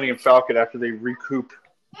Millennium Falcon after they recoup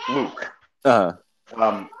Luke,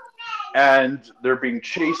 Um, and they're being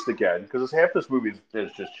chased again because half this movie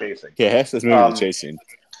is just chasing. Yeah, half this movie is a chase scene.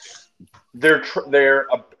 They're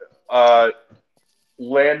uh,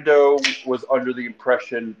 Lando was under the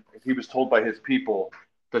impression he was told by his people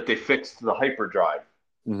that they fixed the hyperdrive,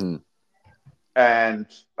 Mm-hmm. and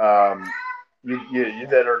you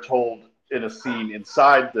then are told in a scene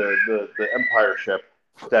inside the Empire ship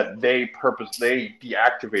that they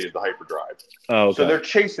deactivated the hyperdrive. Oh, So okay. they're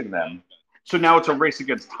chasing them. So now it's a race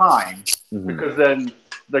against time Mm-hmm. because then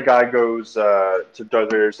the guy goes to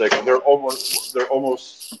Darth Vader's like they're almost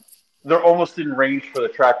in range for the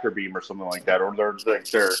tractor beam or something like that, or they're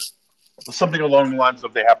something along the lines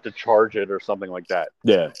of they have to charge it or something like that.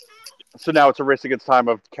 Yeah. So now it's a race against time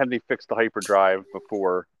of can they fix the hyperdrive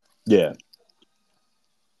before. Yeah.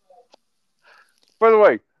 By the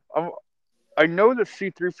way, I know that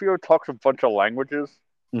C-3PO talks a bunch of languages,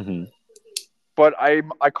 Mm-hmm. but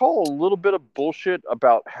I call a little bit of bullshit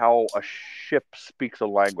about how a ship speaks a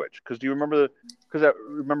language. Because do you remember Because I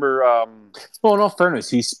remember. Well, in all fairness,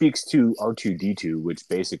 he speaks to R2D2, which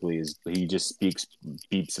basically is he just speaks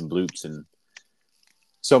beeps and bloops, and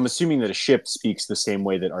so I'm assuming that a ship speaks the same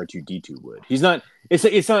way that R2D2 would. He's not.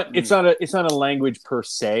 It's not a language per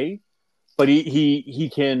se, but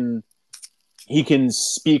he can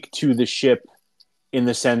speak to the ship in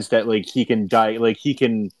the sense that like he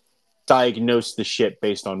can diagnose the ship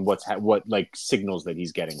based on what like signals that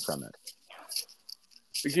he's getting from it.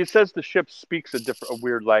 He says the ship speaks a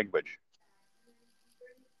weird language.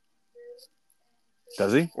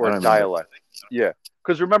 Does he? Or a dialect. Yeah,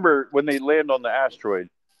 because remember when they land on the asteroid,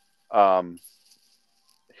 um,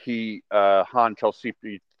 Han tells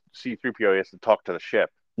C-3PO he has to talk to the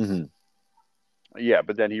ship. Mm-hmm. Yeah,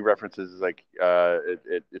 but then he references like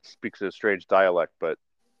it speaks a strange dialect, but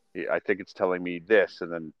I think it's telling me this,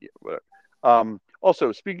 and then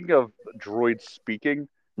also speaking of droids speaking,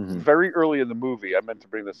 Mm-hmm. very early in the movie, I meant to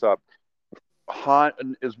bring this up.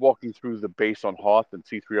 Han is walking through the base on Hoth, and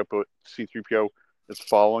C-3PO is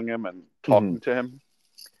following him and talking to him.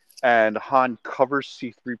 And Han covers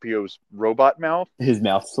C-3PO's robot mouth. His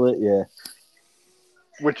mouth slit, yeah.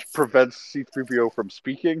 Which prevents C-3PO from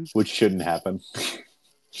speaking. Which shouldn't happen.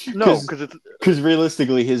 No, because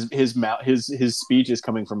realistically, his mouth his speech is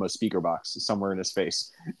coming from a speaker box somewhere in his face.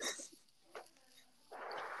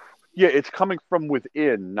 Yeah, it's coming from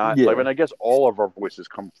within, not. I mean, I guess all of our voices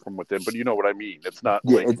come from within, but you know what I mean. It's not.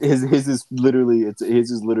 Yeah, like... his is literally a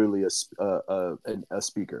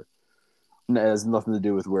speaker. It has nothing to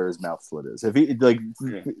do with where his mouth slit is. If he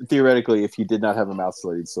theoretically, if he did not have a mouth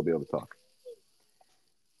slit, he'd still be able to talk.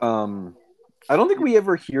 I don't think we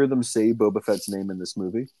ever hear them say Boba Fett's name in this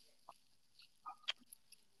movie.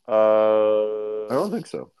 I don't think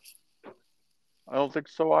so. I don't think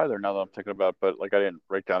so either. Now that I'm thinking about it, but like I didn't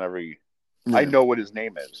write down every. Yeah. I know what his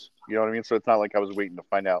name is. You know what I mean? So it's not like I was waiting to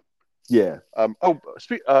find out. Yeah. I'm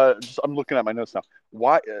looking at my notes now.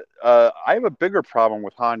 Why? I have a bigger problem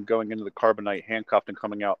with Han going into the carbonite handcuffed and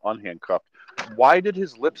coming out unhandcuffed. Why did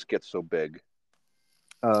his lips get so big?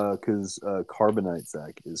 Because carbonite,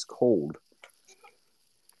 Zach, is cold.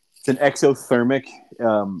 It's an exothermic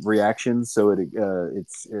reaction, so it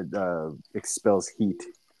expels heat,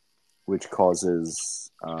 which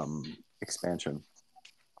causes expansion.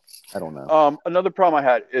 I don't know. Another problem I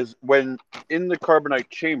had is when in the carbonite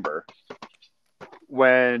chamber,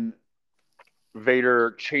 when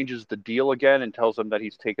Vader changes the deal again and tells him that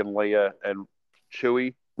he's taken Leia and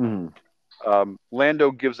Chewie,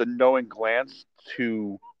 Lando gives a knowing glance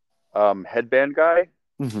to headband guy,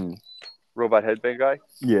 robot headband guy.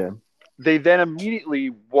 Yeah. They then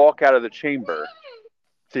immediately walk out of the chamber,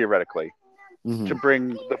 theoretically, to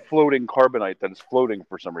bring the floating carbonite that is floating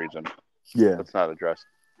for some reason. Yeah. That's not addressed.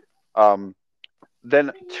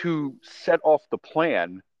 Then to set off the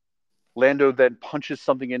plan, Lando then punches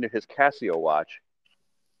something into his Casio watch,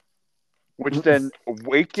 which then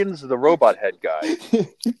awakens the robot head guy.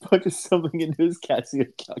 He punches something into his Casio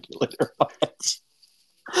calculator watch.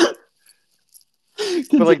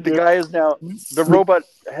 But like the guy is now, the robot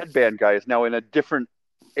headband guy is now in a different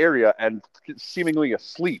area and seemingly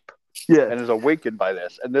asleep. Yeah. And is awakened by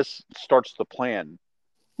this, and this starts the plan.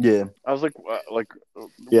 Yeah. I was like we're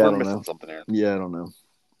missing something here. Yeah, I don't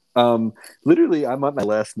know. Literally, I'm at my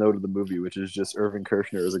last note of the movie, which is just Irvin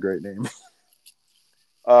Kershner is a great name.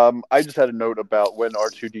 I just had a note about when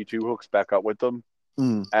R2D2 hooks back up with them,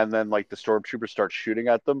 and then like the stormtroopers start shooting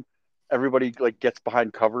at them. Everybody like gets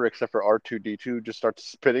behind cover except for R2D2, just starts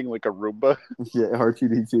spinning like a Roomba. Yeah,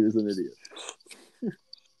 R2D2 is an idiot.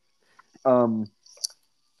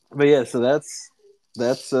 But yeah, so that's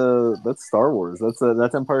Star Wars.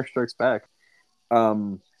 That's Empire Strikes Back.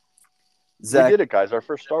 Zach, we did it, guys. Our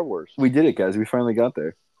first Star Wars. we did it, guys. We finally got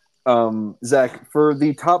there. Zach, for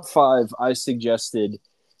the top five, I suggested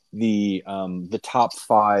the top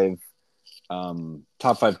five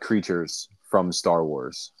creatures from Star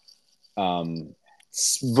Wars.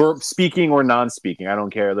 Speaking or non-speaking, I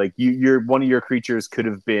don't care. Like you're one of your creatures could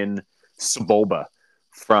have been Sebulba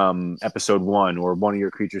from Episode 1, or one of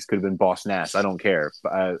your creatures could have been Boss Nass. I don't care.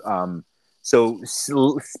 So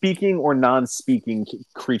speaking or non-speaking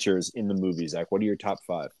creatures in the movies, Zach, what are your top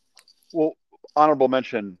five? Well, honorable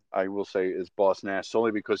mention, I will say, is Boss Nass,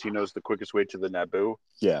 solely because he knows the quickest way to the Naboo.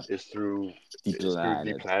 Yeah, is through Deep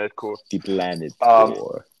Planet Core. Deep Planet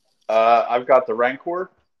Core. I've got the Rancor.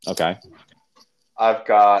 Okay. I've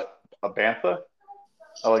got a Bantha.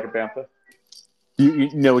 I like a Bantha. You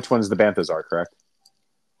know which ones the Banthas are, correct?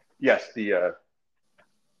 Yes, the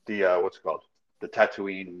what's it called? The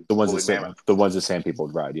Tatooine. The ones that sand people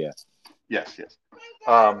ride. Yeah. Yes.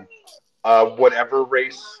 Whatever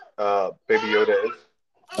race Baby Yoda is.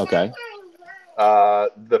 Okay.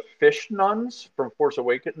 The fish nuns from Force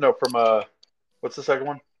Awakens. No, from what's the second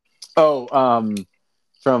one? Oh,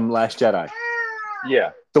 from Last Jedi.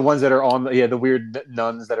 Yeah. The ones that are on the weird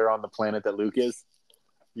nuns that are on the planet that Luke is.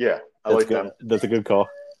 Yeah, I like good. them. That's a good call.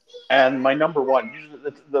 And my number one,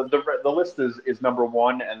 the list is number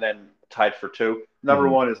one, and then tied for two. Number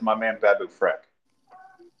one is my man Babu Frick.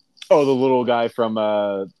 Oh, the little guy from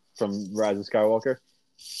Rise of Skywalker.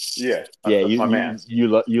 Yeah, yeah, that's my man. You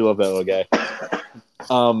love that little guy.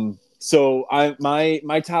 So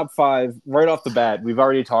my top five right off the bat, we've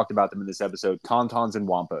already talked about them in this episode. Tauntauns and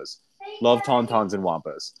Wampas. Love Tauntauns and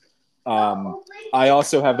Wampas. I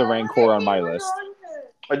also have the Rancor on my list.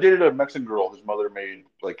 I dated a Mexican girl whose mother made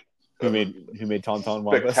who made tauntaun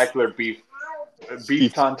wampas? Spectacular beef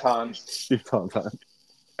tauntauns. Beef tauntaun.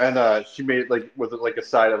 And she made it with a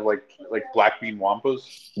side of like black bean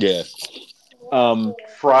wampas. Yeah.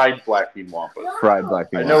 Fried black bean wampas. Fried black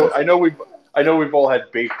bean wampas. I know we've all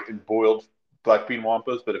had baked and boiled black bean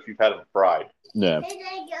wampas, but if you've had them fried. Yeah.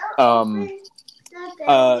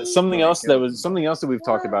 Something else that we've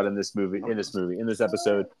talked about in this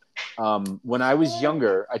episode. When I was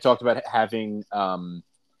younger, I talked about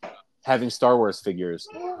having Star Wars figures.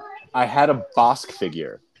 I had a Bosk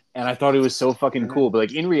figure, and I thought it was so fucking cool.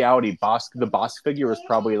 But in reality, the Bosk figure was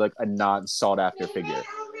probably a not sought after figure.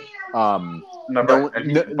 No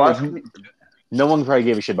one probably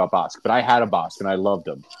gave a shit about Bosk, but I had a Bosk and I loved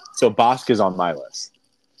him. So Bosk is on my list.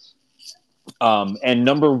 And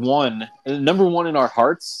number one in our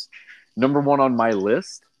hearts, number one on my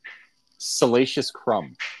list, Salacious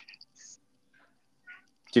Crumb.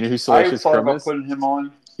 Do you know who Salacious Crumb is? Putting him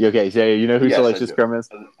on. Okay, so you know who Salacious Crumb is?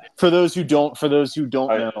 For those who don't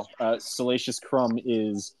know, Salacious Crumb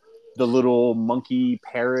is the little monkey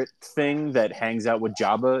parrot thing that hangs out with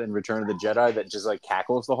Jabba in Return of the Jedi that just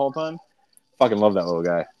cackles the whole time. Fucking love that little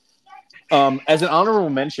guy. As an honorable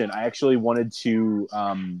mention, I actually wanted to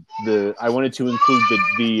include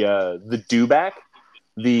the dewback,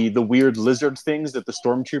 the weird lizard things that the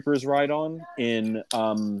stormtroopers ride on in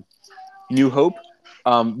New Hope.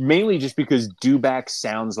 Mainly just because dewback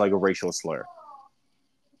sounds like a racial slur.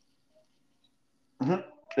 Mm-hmm.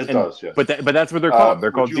 It does, yeah. But that's what they're called.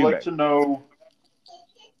 They're called dewback.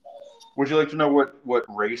 Would you like to know what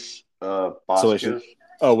race Bosk is?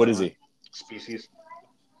 Oh, what is he? Species.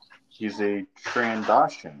 He's a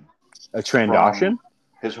Trandoshan. A Trandoshan?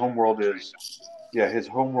 His homeworld is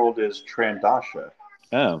Trandosha.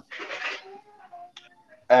 Oh.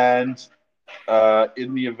 And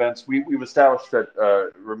in the events, we've established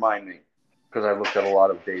that, remind me, because I looked at a lot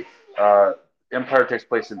of dates, Empire takes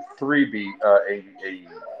place in 3B,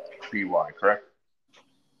 BY, correct?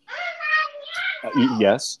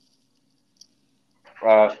 Yes.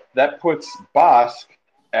 That puts Bosk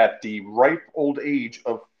at the ripe old age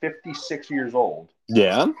of 56 years old.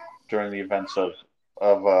 Yeah. During the events of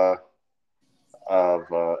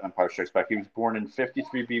Empire Strikes Back. He was born in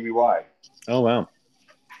 53 BBY. Oh, wow.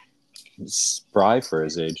 Spry for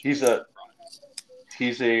his age. His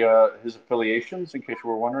affiliations, in case you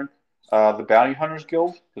were wondering, the Bounty Hunters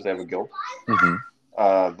Guild, because they have a guild,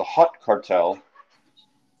 the Hutt Cartel,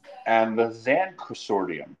 and the Zan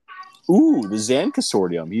Consortium. Ooh, the Zan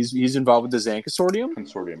Consortium. He's involved with the Zan Consortium?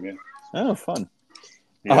 Consortium, yeah. Oh, fun.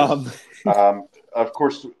 Yeah. Of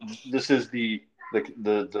course, this is the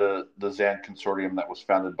Zan Consortium that was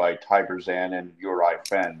founded by Tiger Zan and Uri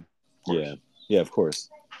Fen. Yeah, of course.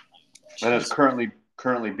 And it's currently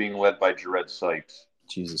being led by Jared Sykes.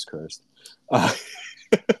 Jesus Christ.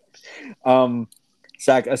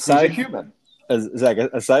 Zach, aside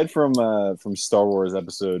from Star Wars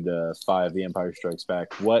Episode 5, The Empire Strikes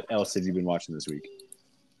Back, what else have you been watching this week?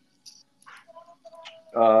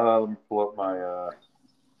 Let me pull up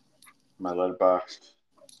my letterbox.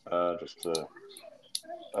 Just to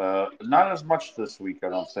not as much this week, I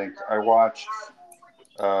don't think. I watched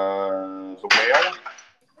The Whale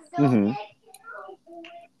Mm-hmm.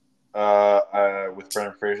 with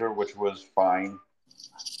Brendan Fraser, which was fine.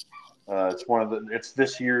 It's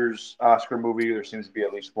this year's Oscar movie. There seems to be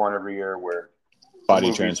at least one every year where the Body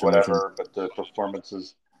movie's transformation. whatever, but the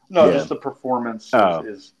performances. No, Yeah. just the performance Oh.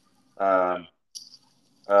 is I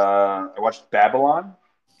watched Babylon,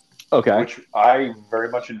 Okay. which I very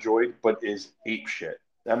much enjoyed, but is ape shit.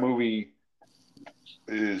 That movie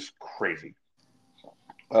is crazy.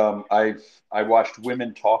 I watched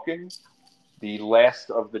Women Talking, the last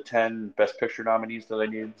of the 10 Best Picture nominees that I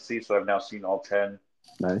needed to see, so I've now seen all 10.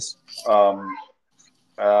 Nice. Um,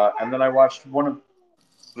 and then I watched one of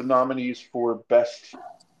the nominees for Best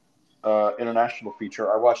International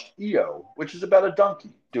Feature. I watched EO, which is about a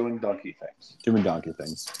donkey doing donkey things. Doing donkey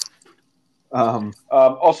things.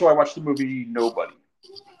 Also, I watched the movie Nobody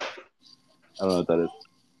I don't know what that is.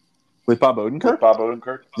 With Bob Odenkirk? with Bob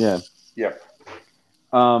Odenkirk. Yeah. Yeah.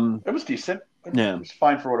 It was decent. Yeah. It was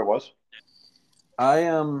fine for what it was. I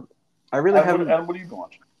really haven't. And what have you been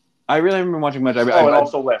watching? I really haven't been watching much. And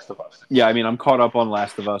also Last of Us. Yeah, I mean, I'm caught up on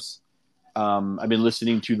Last of Us. I've been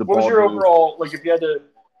listening to the. What was your overall like? If you had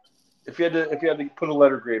to put a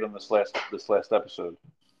letter grade on this last episode,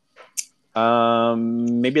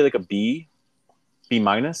 maybe like a B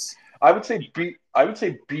minus. I would say B. I would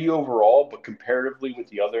say B overall, but comparatively with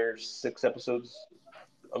the other 6 episodes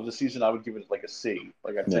of the season, I would give it like a C.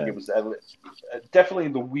 Like I think it was definitely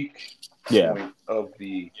the weak point of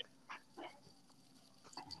the.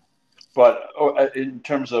 But in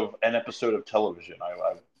terms of an episode of television, I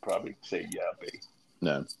would probably say B.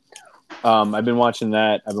 No. I've been watching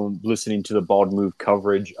that. I've been listening to the Bald Move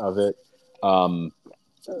coverage of it. I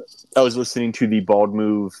was listening to the Bald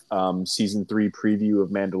Move season 3 preview of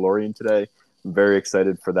Mandalorian today. I'm very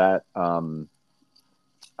excited for that. You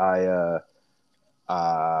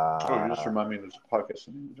just remind me there's a podcast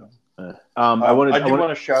when you're done. I want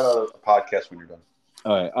to shout out a podcast when you're done.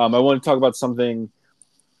 All right. I want to talk about something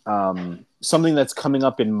that's coming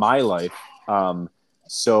up in my life.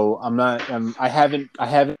 So I haven't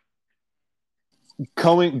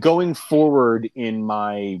going forward in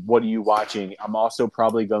my what are you watching. I'm also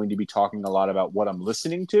probably going to be talking a lot about what I'm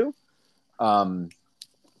listening to.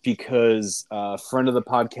 Because a friend of the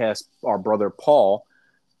podcast, our brother Paul,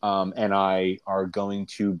 and I are going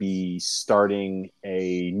to be starting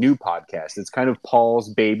a new podcast. It's kind of Paul's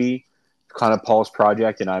baby, kind of Paul's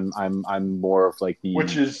project, and I'm more of like the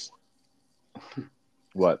which is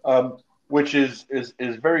what which is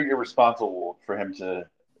very irresponsible for him to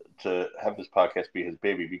have this podcast be his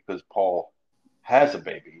baby because Paul has a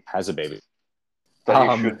baby.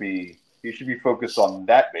 That he should be focused on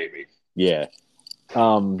that baby. Yeah.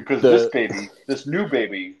 Because this new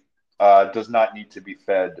baby, does not need to be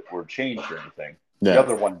fed or changed or anything. No. The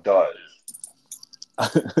other one does.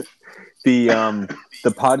 The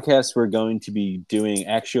podcast we're going to be doing,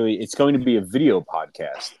 actually, it's going to be a video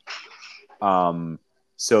podcast.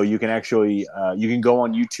 So you can actually you can go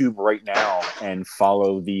on YouTube right now and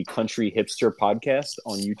follow the Country Hipster podcast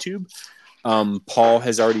on YouTube. Paul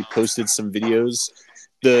has already posted some videos.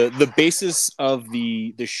 The basis of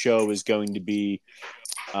the show is going to be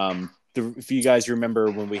if you guys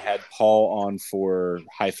remember when we had Paul on for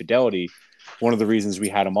High Fidelity, one of the reasons we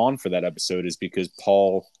had him on for that episode is because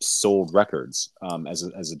Paul sold records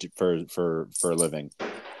for a living.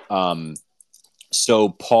 So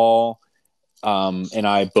Paul and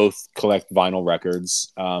I both collect vinyl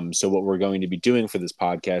records. So what we're going to be doing for this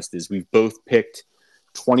podcast is we've both picked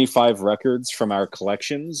 25 records from our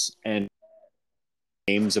collections and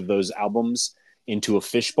names of those albums into a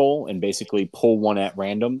fishbowl and basically pull one at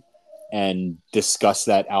random and discuss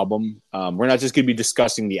that album. We're not just going to be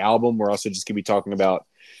discussing the album. We're also just going to be talking about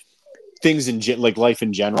things like life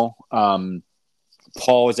in general.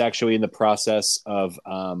 Paul is actually in the process of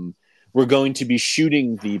we're going to be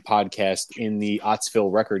shooting the podcast in the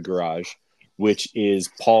Ottsville Record Garage, which is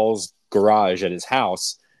Paul's garage at his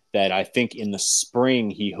house that I think in the spring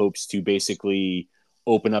he hopes to basically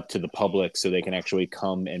open up to the public so they can actually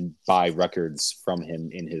come and buy records from him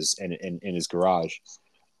in his garage.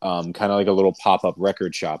 Kind of like a little pop-up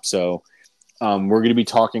record shop. So we're going to be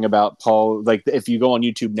talking about Paul. Like if you go on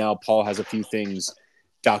YouTube now, Paul has a few things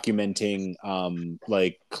documenting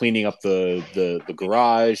like cleaning up the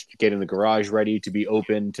garage, getting the garage ready to be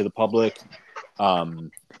open to the public.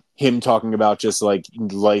 Him talking about just like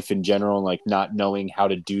life in general and like not knowing how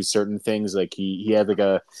to do certain things. Like he had like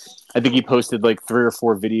I think he posted like 3 or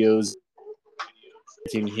 4 videos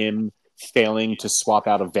him failing to swap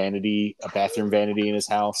out a bathroom vanity in his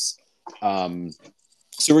house.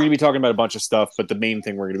 So we're going to be talking about a bunch of stuff, but the main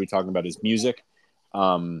thing we're going to be talking about is music.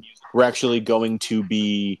 We're actually going to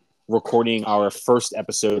be recording our first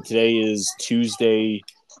episode. Today is Tuesday,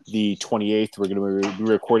 the 28th. We're going to be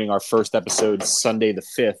recording our first episode Sunday, the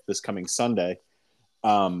 5th, this coming Sunday.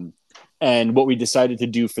 And what we decided to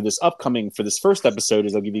do for this first episode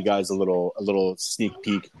is I'll give you guys a little sneak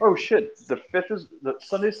peek. Oh shit!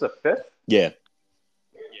 Sunday's the 5th. Yeah.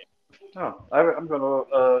 Oh,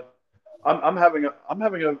 I'm having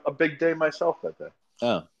a big day myself that day.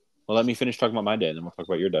 Oh, well, let me finish talking about my day, and then we'll talk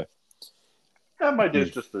about your day. Yeah, my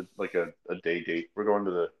day's just a day date. We're going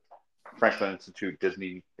to the Franklin Institute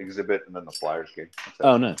Disney exhibit and then the Flyers game.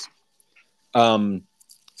 Oh, nice.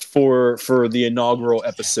 For the inaugural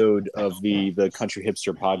episode of the Country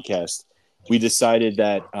Hipster podcast, we decided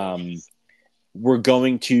that we're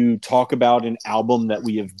going to talk about an album that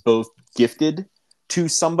we have both gifted to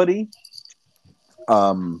somebody.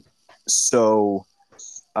 So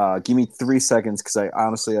give me 3 seconds because I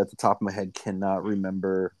honestly, at the top of my head, cannot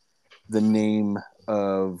remember the name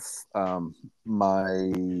of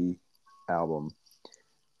my album.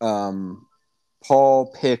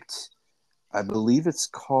 Paul picked, I believe it's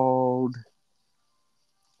called.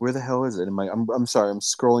 Where the hell is it? I'm sorry. I'm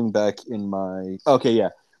scrolling back in my. Okay, yeah.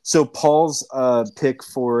 So Paul's pick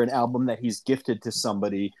for an album that he's gifted to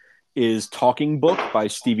somebody is "Talking Book" by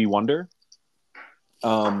Stevie Wonder.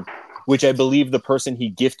 Which I believe the person he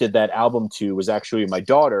gifted that album to was actually my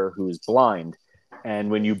daughter, who is blind. And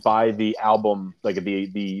when you buy the album, like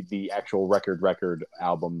the actual record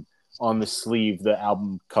album, on the sleeve, the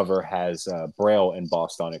album cover has Braille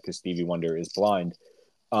embossed on it because Stevie Wonder is blind.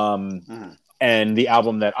 And the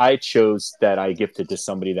album that I chose that I gifted to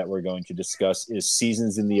somebody that we're going to discuss is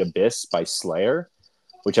 "Seasons in the Abyss" by Slayer,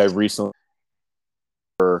 which I recently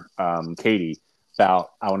for Katie.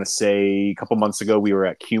 About, I want to say, a couple months ago, we were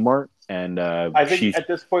at Q-Mart, and I think at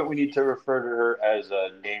this point we need to refer to her as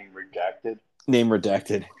name redacted. Name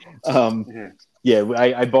redacted. Yeah,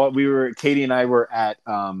 I bought. Katie and I were at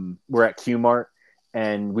Q-Mart,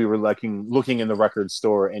 and we were looking in the record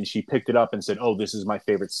store, and she picked it up and said, "Oh, this is my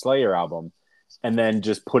favorite Slayer album," and then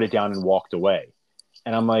just put it down and walked away.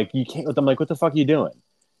 And I'm like, "You can't." I'm like, "What the fuck are you doing?"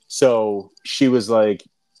 So she was like,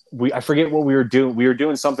 I forget what we were doing. We were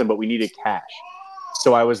doing something, but we needed cash.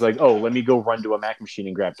 So I was like, "Oh, let me go run to a Mac machine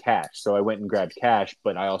and grab cash." So I went and grabbed cash,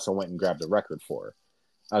 but I also went and grabbed the record for her.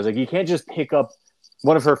 I was like, "You can't just pick up."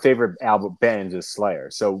 One of her favorite album bands is Slayer,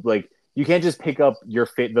 so like you can't just pick up your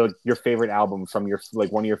favorite album from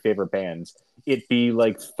one of your favorite bands. It be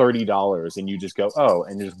like $30, and you just go, "Oh,"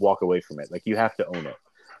 and just walk away from it. Like you have to own it.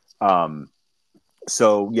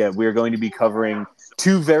 So yeah, we're going to be covering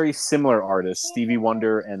two very similar artists, Stevie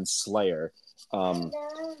Wonder and Slayer.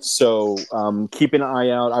 So keep an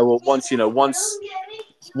eye out. I will once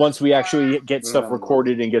we actually get stuff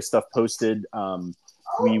recorded and get stuff posted,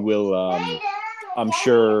 we will. I'm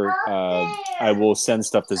sure I will send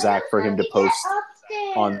stuff to Zach for him to post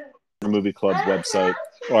on the Movie Club website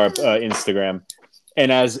or Instagram. And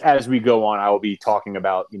as we go on, I will be talking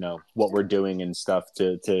about what we're doing and stuff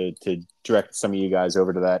to direct some of you guys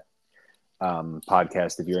over to that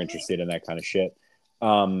podcast if you're interested in that kind of shit.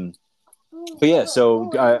 But yeah,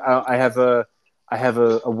 so I have a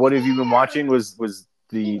what have you been watching was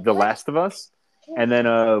the Last of Us, and then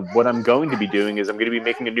what I'm going to be doing is I'm going to be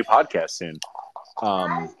making a new podcast soon.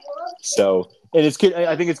 So and it's good.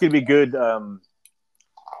 I think it's going to be good.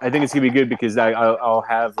 I think it's going to be good because I'll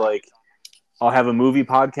have a movie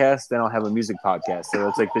podcast, then I'll have a music podcast. So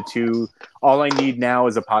it's like the two. All I need now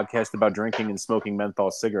is a podcast about drinking and smoking menthol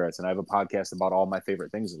cigarettes, and I have a podcast about all my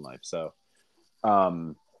favorite things in life. So,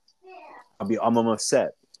 I'm almost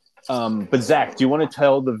set. But Zach, do you want to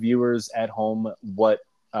tell the viewers at home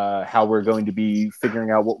how we're going to be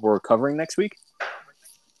figuring out what we're covering next week?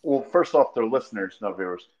 Well, first off, they're listeners, not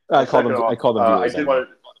viewers. I call them viewers.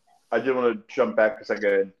 I did want to jump back a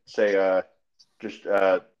second and say, just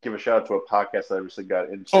give a shout out to a podcast that I recently got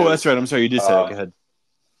into. Oh, that's right. I'm sorry, you did say that. Go ahead.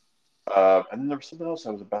 And then there was something else I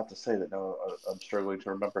was about to say that now I'm struggling to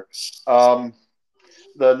remember.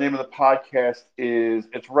 The name of the podcast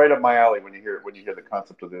it's right up my alley when you hear the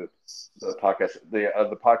concept of the podcast.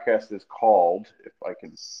 The podcast is called, if I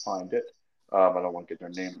can find it, I don't want to get their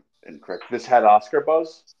name incorrect. This Had Oscar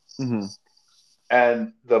Buzz. Mm-hmm.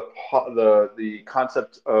 And the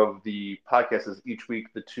concept of the podcast is each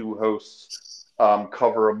week the two hosts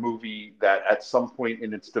cover a movie that at some point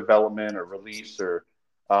in its development or release or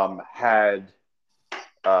had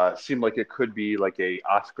seemed like it could be like an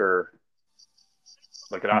Oscar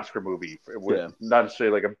movie, not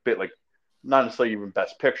necessarily like a bit like not necessarily even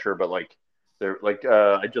Best Picture, but like they're like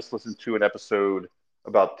I just listened to an episode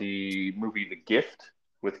about the movie The Gift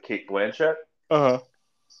with Kate Blanchett, Uh-huh.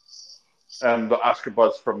 and the Oscar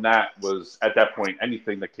buzz from that was at that point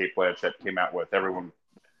anything that Kate Blanchett came out with, everyone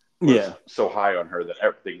was Yeah. so high on her that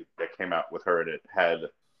everything that came out with her and it had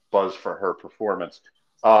buzz for her performance.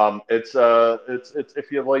 It's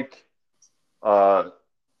if you like uh,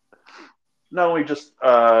 not only just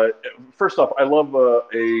first off, I love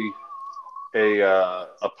a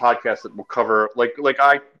podcast that will cover like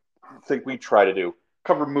I think we try to do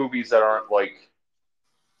cover movies that aren't like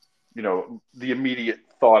the immediate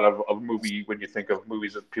thought of a movie when you think of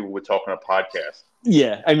movies that people would talk on a podcast.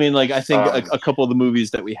 Yeah, I mean, like I think Um, a couple of the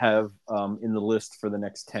movies that we have in the list for the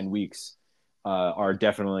next 10 weeks are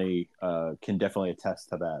definitely can definitely attest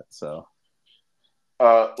to that. So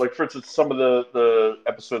like for instance, some of the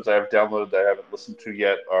episodes I have downloaded that I haven't listened to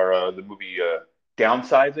yet are the movie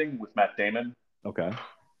Downsizing with Matt Damon, okay.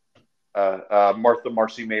 Martha,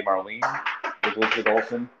 Marcy, May, Marlene with Elizabeth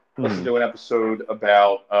Olsen. Listen Mhm. to an episode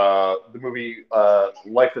about the movie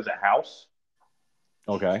Life as a House.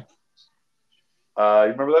 Okay. You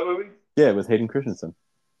remember that movie? Yeah, with Hayden Christensen.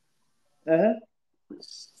 Uh-huh.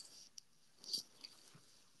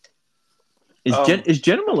 Is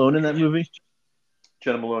Jenna Malone in that movie?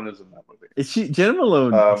 Jenna Malone is in that movie. Is she Jenna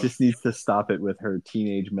Malone Um, just needs to stop it with her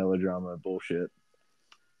teenage melodrama bullshit.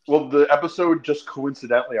 well, the episode just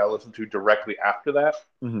coincidentally I listened to directly after that.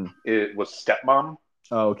 Mm-hmm. It was Stepmom,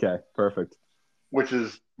 Oh, okay, perfect. which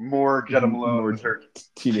is more Jenna Malone More with her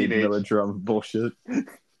teenage teenage. melodrama bullshit.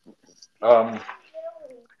 Um,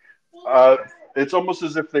 uh, it's almost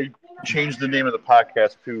as if they changed the name of the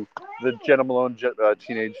podcast to the Jenna Malone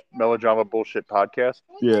Teenage Melodrama Bullshit Podcast.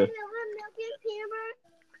 Yeah.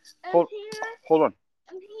 Hold, hold on.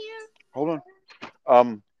 Hold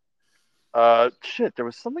on. Shit, there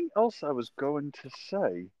was something else I was going to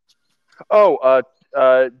say. Oh,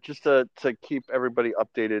 just to keep everybody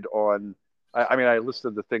updated on, I mean, I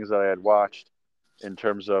listed the things that I had watched in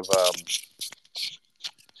terms of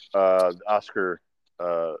Oscar,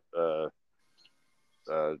 uh, uh,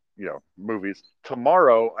 movies.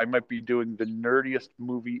 Tomorrow, I might be doing the nerdiest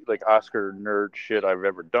movie, like Oscar nerd shit I've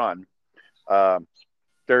ever done. Um,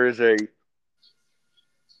 there is a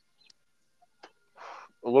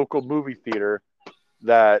local movie theater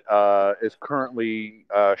that is currently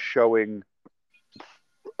showing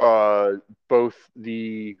uh, both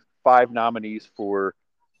the 5 nominees for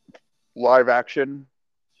live action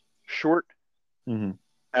short Mm-hmm.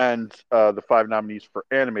 and the 5 nominees for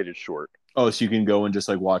animated short. Oh, so you can go and just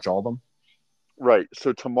like watch all of them? Right.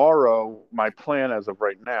 So tomorrow, my plan as of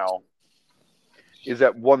right now is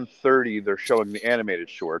at 1:30 they're showing the animated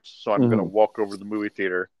shorts. So I'm going to Mm-hmm. walk over to the movie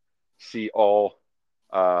theater, see all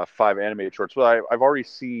 5 animated shorts. Well, I've already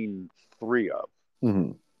seen 3 of.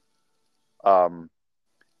 Mm-hmm. Um,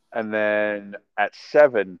 and then at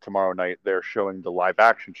 7 tomorrow night they're showing the live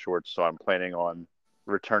action shorts. So I'm planning on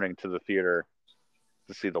returning to the theater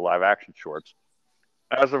to see the live action shorts.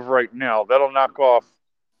 As of right now, that'll knock off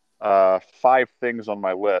 5 things on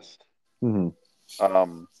my list. Mm-hmm.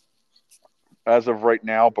 Um, as of right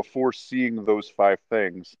now, before seeing those 5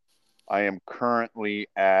 things, I am currently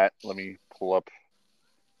at, let me pull up,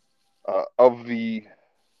 of the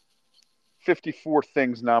 54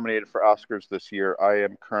 things nominated for Oscars this year, I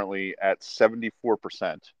am currently at 74%.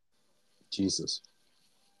 Jesus.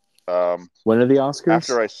 When are the Oscars?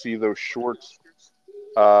 After I see those shorts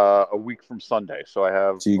a week from Sunday. So I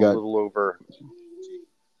have So you got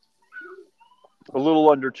a little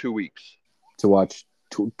under 2 weeks to watch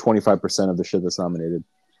 25% of the shit that's nominated.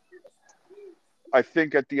 I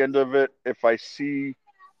think at the end of it, if I see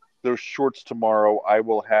those shorts tomorrow, I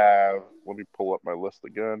will have. Let me pull up my list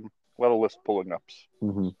again. A lot of list pulling ups.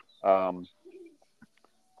 Mm-hmm.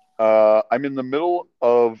 I'm in the middle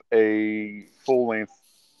of a full length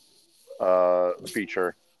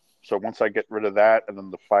feature. So once I get rid of that and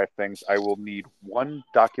then the 5 things, I will need 1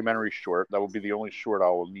 documentary short. That will be the only short I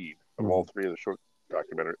will need of all 3 of the short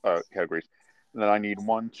documentary categories. And then I need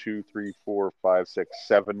 1, 2, 3, 4, 5, 6,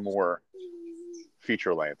 7 more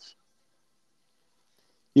feature lengths.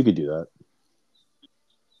 You could do that.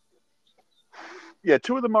 Yeah,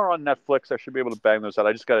 2 of them are on Netflix. I should be able to bang those out.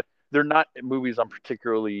 I just got to. They're not movies I'm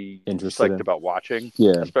particularly Interested psyched in. about watching.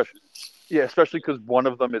 Yeah. Especially because one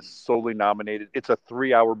of them is solely nominated. It's a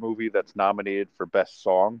 3-hour movie that's nominated for Best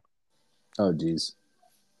Song. Oh, geez.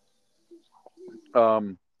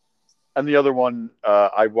 And the other one,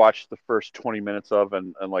 I watched the first 20 minutes of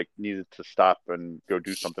and like needed to stop and go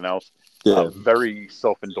do something else. Yeah. Very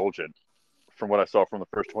self-indulgent from what I saw from the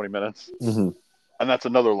first 20 minutes. Mm-hmm. And that's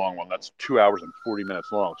another long one. That's 2 hours and 40 minutes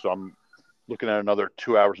long. So I'm looking at another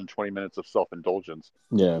 2 hours and 20 minutes of self-indulgence.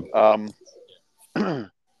 Yeah.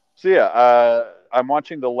 So yeah, I'm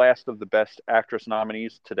watching the last of the Best Actress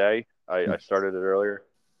nominees today. I started it earlier.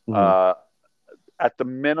 Mhm. At the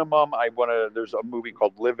minimum, I want to. There's a movie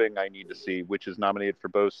called Living I need to see, which is nominated for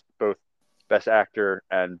both Best Actor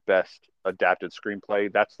and Best Adapted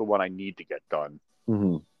Screenplay. That's the one I need to get done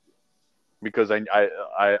Mhm. because I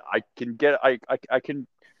can get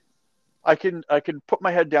I can put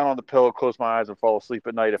my head down on the pillow, close my eyes, and fall asleep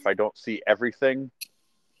at night if I don't see everything.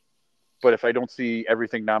 But if I don't see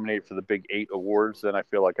everything nominated for the big 8 awards, then I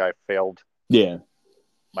feel like I failed Yeah.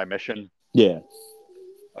 my mission. Yeah.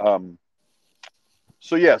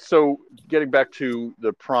 So yeah, so getting back to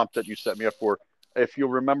the prompt that you set me up for, if you'll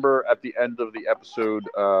remember at the end of the episode,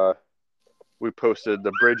 we posted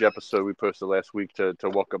the bridge episode we posted last week to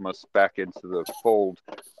welcome us back into the fold.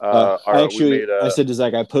 I said to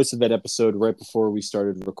Zach, I posted that episode right before we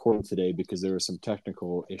started recording today because there were some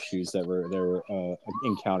technical issues that were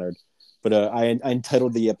encountered. But I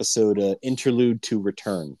entitled the episode "Interlude to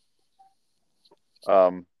Return."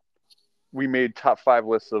 We made top 5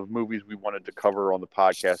 lists of movies we wanted to cover on the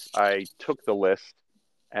podcast. I took the list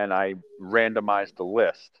and I randomized the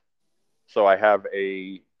list. So I have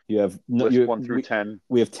a You have list 1 through 10.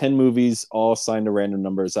 We have 10 movies all assigned to random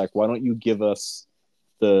numbers. Zach, why don't you give us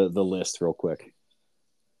the list real quick?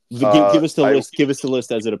 Give us the list. Give us the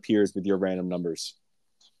list as it appears with your random numbers.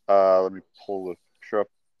 Let me pull the picture up.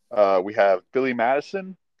 We have Billy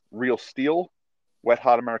Madison, Real Steel, Wet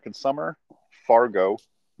Hot American Summer, Fargo,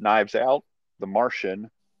 Knives Out, The Martian,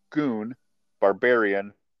 Goon,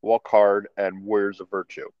 Barbarian, Walk Hard, and Warriors of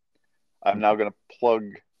Virtue. I'm now going to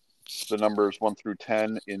plug the numbers 1 through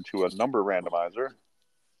 10 into a number randomizer.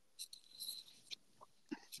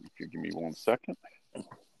 If you give me 1 second.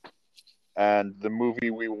 And the movie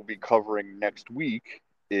we will be covering next week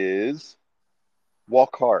is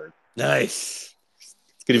Walk Hard. Nice. It's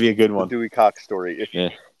going to be a good one. The Dewey Cox story. If you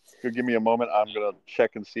could give me a moment, I'm going to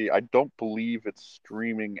check and see. I don't believe it's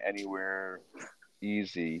streaming anywhere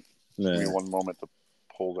easy. Give me 1 moment to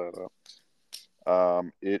pull that up.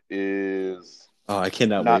 It is I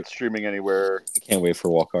cannot not wait. Streaming anywhere. I can't wait for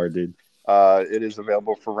Walk Hard, dude. It is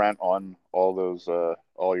available for rent on all those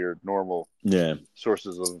all your normal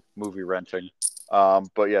sources of movie renting.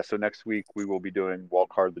 But yeah, so next week we will be doing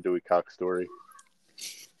Walk Hard, the Dewey Cox story.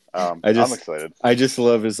 I'm excited. I just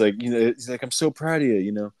love his he's like, I'm so proud of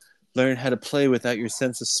you, learn how to play without your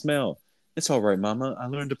sense of smell. It's all right, mama. I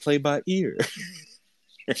learned to play by ear.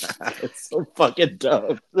 It's so fucking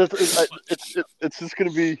dumb. It's just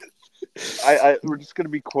gonna be we're just gonna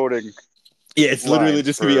be quoting. Yeah, it's literally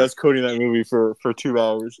just gonna be us quoting that movie for 2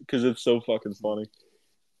 hours because it's so fucking funny.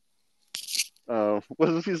 What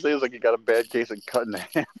does he say? Is like you got a bad case of cut in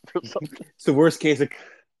half or something. It's the worst case of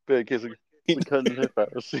bad case of cut in half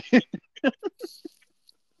fallacy.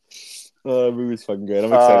 The movie's fucking good.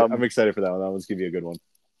 I'm excited. I'm excited for that one. That one's gonna be a good one.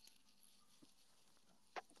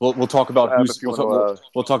 We'll talk about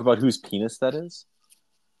we'll talk about whose penis that is.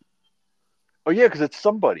 Oh yeah, because it's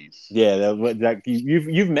somebody's. Yeah, that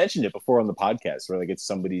you've mentioned it before on the podcast, where like it's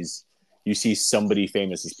somebody's. You see somebody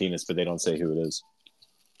famous's penis, but they don't say who it is.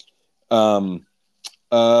 But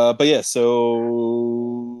yeah,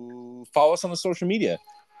 so follow us on the social media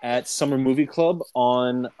at Summer Movie Club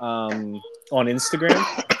on Instagram.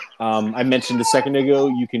 I mentioned a second ago,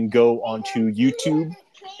 you can go onto YouTube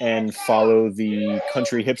and follow the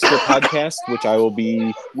Country Hipster podcast, which I will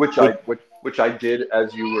be, which I did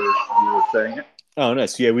as you were saying it. Oh,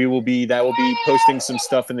 nice. Yeah, that will be posting some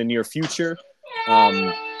stuff in the near future.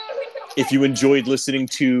 If you enjoyed listening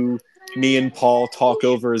to me and Paul talk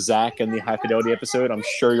over Zach and the High Fidelity episode, I'm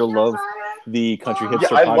sure you'll love the Country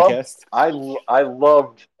Hipster podcast. I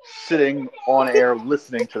loved sitting on air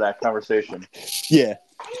listening to that conversation. Yeah.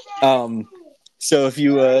 So if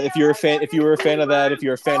you were a fan of that, if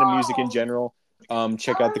you're a fan of music in general,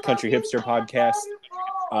 check out the Country Hipster podcast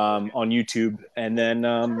on YouTube, and then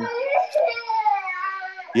that's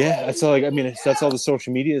all. That's all the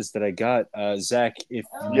social medias that I got. Zach,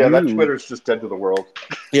 that Twitter's just dead to the world.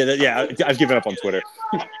 I've given up on Twitter.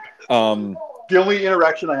 The only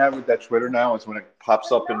interaction I have with that Twitter now is when it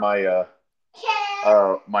pops up in my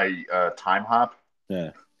time hop.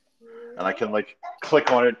 Yeah. And I can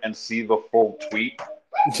click on it and see the full tweet.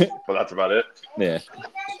 But that's about it. Yeah.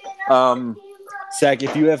 Zach,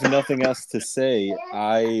 if you have nothing else to say,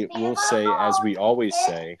 I will say, as we always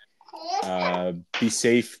say, be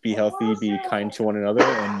safe, be healthy, be kind to one another,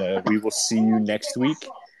 and we will see you next week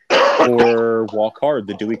for Walk Hard,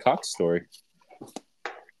 the Dewey Cox story.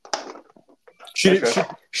 Should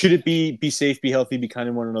it be safe, be healthy, be kind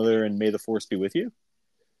to one another, and may the force be with you?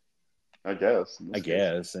 I guess. I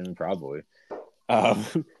guess, and probably.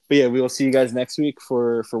 But yeah, we will see you guys next week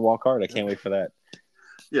for Walk Hard. I can't wait for that.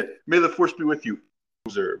 Yeah. May the force be with you.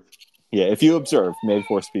 Observe. Yeah, if you observe, may the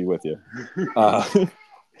force be with you. All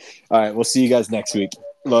right, we'll see you guys next week.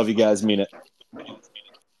 Love you guys. Mean it.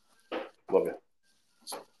 Love it.